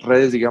haya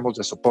redes, digamos,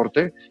 de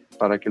soporte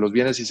para que los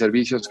bienes y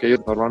servicios que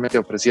ellos normalmente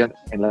ofrecían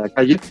en la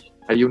calle,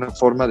 haya una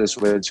forma de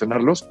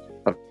subvencionarlos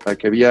para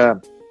que vía,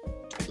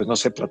 pues no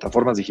sé,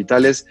 plataformas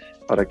digitales,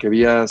 para que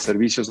vía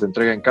servicios de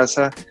entrega en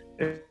casa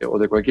o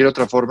de cualquier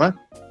otra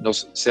forma,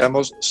 nos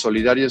seamos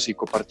solidarios y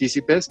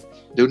copartícipes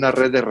de una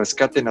red de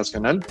rescate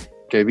nacional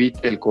que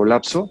evite el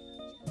colapso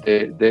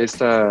de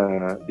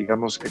esta,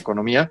 digamos,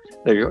 economía,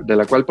 de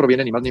la cual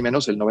proviene ni más ni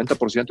menos el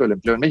 90% del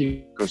empleo en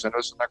México. O sea, no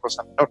es una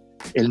cosa menor.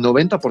 El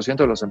 90%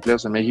 de los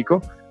empleos en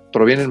México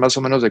provienen más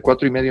o menos de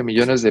 4.5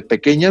 millones de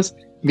pequeñas,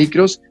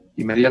 micros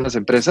y medianas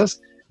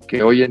empresas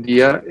que hoy en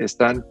día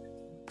están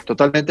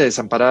totalmente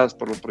desamparadas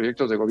por los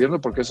proyectos de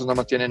gobierno, porque esos nada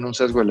más tienen un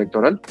sesgo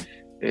electoral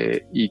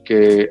y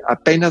que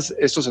apenas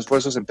estos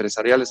esfuerzos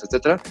empresariales,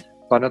 etcétera,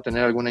 van a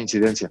tener alguna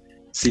incidencia.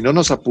 Si no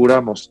nos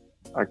apuramos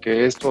a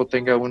que esto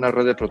tenga una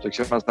red de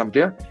protección más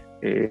amplia,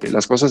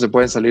 las cosas se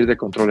pueden salir de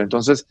control.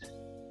 Entonces,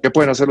 ¿qué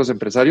pueden hacer los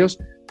empresarios?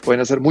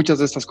 Pueden hacer muchas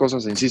de estas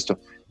cosas, insisto,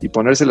 y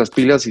ponerse las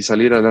pilas y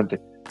salir adelante.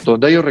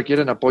 Donde ellos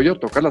requieren apoyo,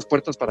 tocar las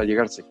puertas para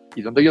llegarse.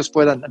 Y donde ellos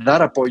puedan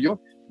dar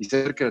apoyo y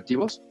ser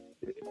creativos,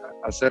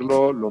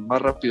 hacerlo lo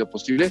más rápido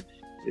posible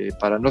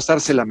para no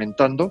estarse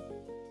lamentando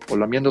o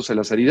lamiéndose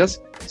las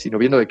heridas, sino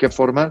viendo de qué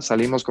forma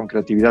salimos con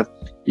creatividad.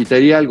 Y te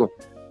diría algo,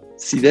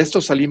 si de esto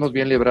salimos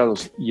bien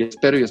librados, y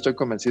espero y estoy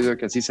convencido de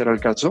que así será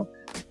el caso,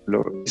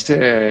 lo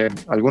dice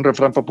algún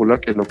refrán popular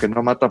que lo que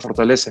no mata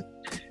fortalece.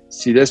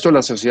 Si de esto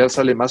la sociedad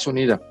sale más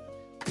unida,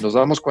 nos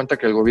damos cuenta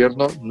que el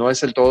gobierno no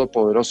es el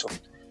todopoderoso,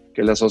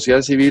 que la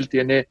sociedad civil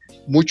tiene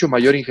mucho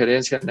mayor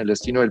injerencia en el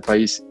destino del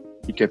país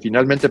y que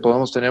finalmente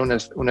podamos tener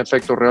un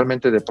efecto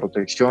realmente de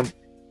protección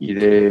y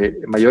de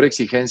mayor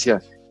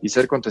exigencia y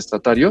ser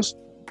contestatarios,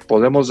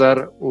 podemos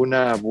dar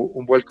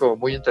un vuelco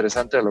muy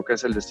interesante a lo que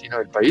es el destino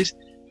del país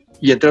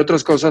y, entre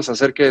otras cosas,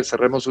 hacer que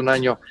cerremos un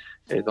año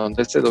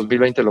donde este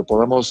 2020 lo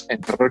podamos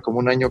enterrar como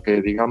un año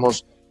que,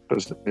 digamos,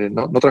 pues,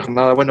 no trajo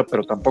nada bueno,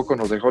 pero tampoco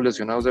nos dejó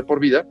lesionados de por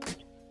vida,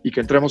 y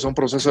que entremos a un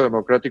proceso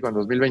democrático en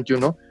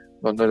 2021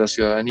 donde la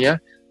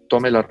ciudadanía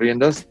tome las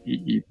riendas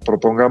y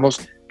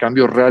propongamos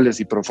cambios reales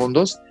y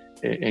profundos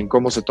en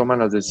cómo se toman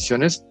las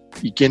decisiones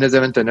y quiénes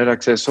deben tener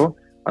acceso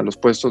a los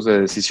puestos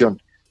de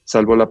decisión.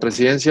 Salvo la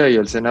presidencia y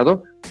el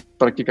Senado,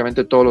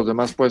 prácticamente todos los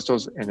demás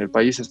puestos en el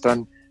país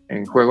están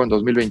en juego en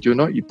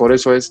 2021 y por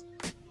eso es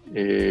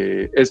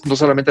no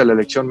solamente la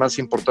elección más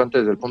importante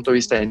desde el punto de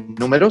vista de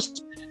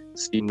números,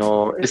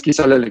 sino es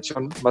quizá la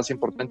elección más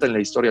importante en la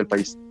historia del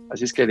país.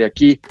 Así es que de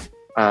aquí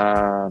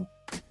a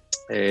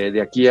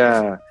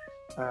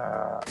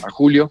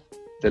julio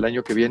del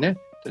año que viene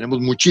tenemos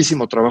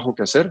muchísimo trabajo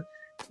que hacer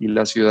y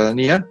la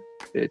ciudadanía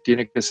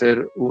tiene que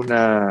ser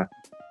una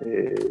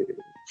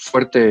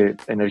fuerte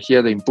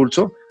energía de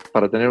impulso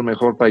para tener un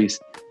mejor país.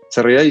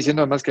 Cerraría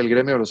diciendo además que el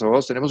gremio de los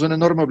abogados tenemos una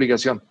enorme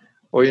obligación.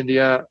 Hoy en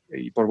día,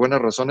 y por buenas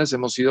razones,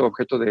 hemos sido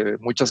objeto de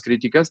muchas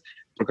críticas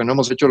porque no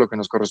hemos hecho lo que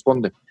nos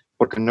corresponde,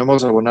 porque no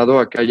hemos abonado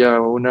a que haya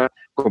un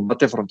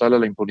combate frontal a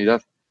la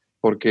impunidad,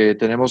 porque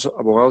tenemos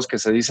abogados que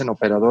se dicen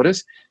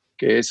operadores,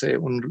 que es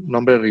un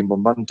nombre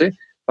rimbombante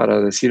para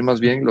decir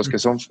más bien los que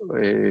son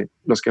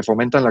los que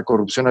fomentan la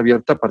corrupción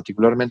abierta,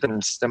 particularmente en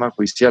el sistema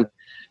judicial,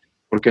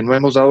 porque no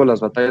hemos dado las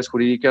batallas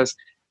jurídicas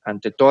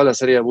ante toda la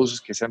serie de abusos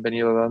que se han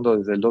venido dando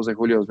desde el 2 de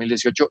julio de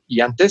 2018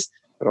 y antes,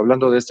 pero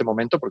hablando de este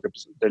momento, porque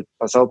pues, del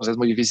pasado pues, es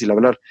muy difícil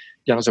hablar,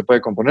 ya no se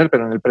puede componer,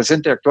 pero en el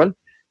presente actual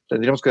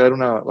tendríamos que dar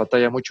una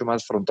batalla mucho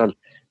más frontal.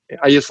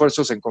 Hay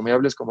esfuerzos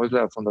encomiables, como es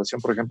la Fundación,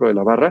 por ejemplo, de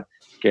la Barra,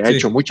 que ha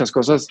hecho muchas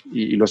cosas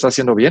y lo está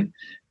haciendo bien,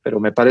 pero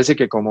me parece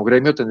que como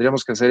gremio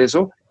tendríamos que hacer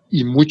eso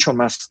y mucho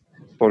más,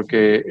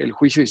 porque el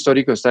juicio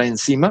histórico está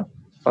encima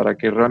para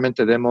que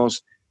realmente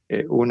demos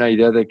una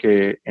idea de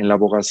que en la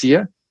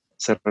abogacía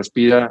se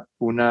respira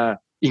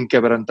una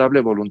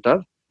inquebrantable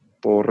voluntad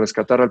por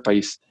rescatar al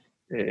país.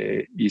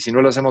 Y si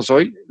no lo hacemos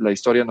hoy, la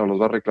historia nos los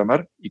va a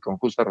reclamar y con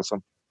justa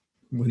razón.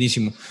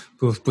 Buenísimo.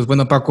 Pues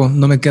bueno, Paco,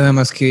 no me queda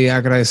más que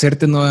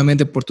agradecerte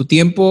nuevamente por tu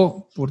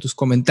tiempo, por tus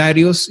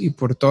comentarios y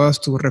por todas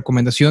tus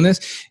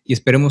recomendaciones y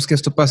esperemos que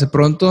esto pase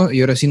pronto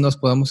y ahora sí nos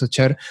podamos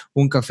echar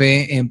un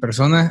café en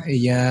persona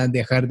y ya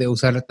dejar de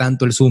usar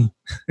tanto el Zoom.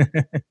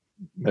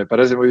 Me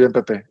parece muy bien,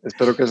 Pepe.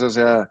 Espero que eso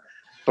sea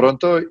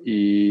pronto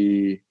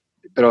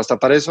pero hasta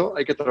para eso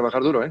hay que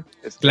trabajar duro, ¿eh?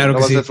 Claro no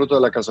que va sí. a ser fruto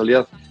de la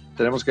casualidad.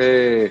 Tenemos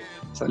que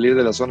salir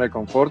de la zona de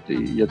confort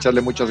y echarle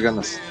muchas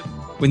ganas.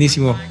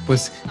 Buenísimo.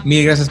 Pues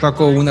mil gracias,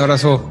 Paco. Un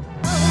abrazo.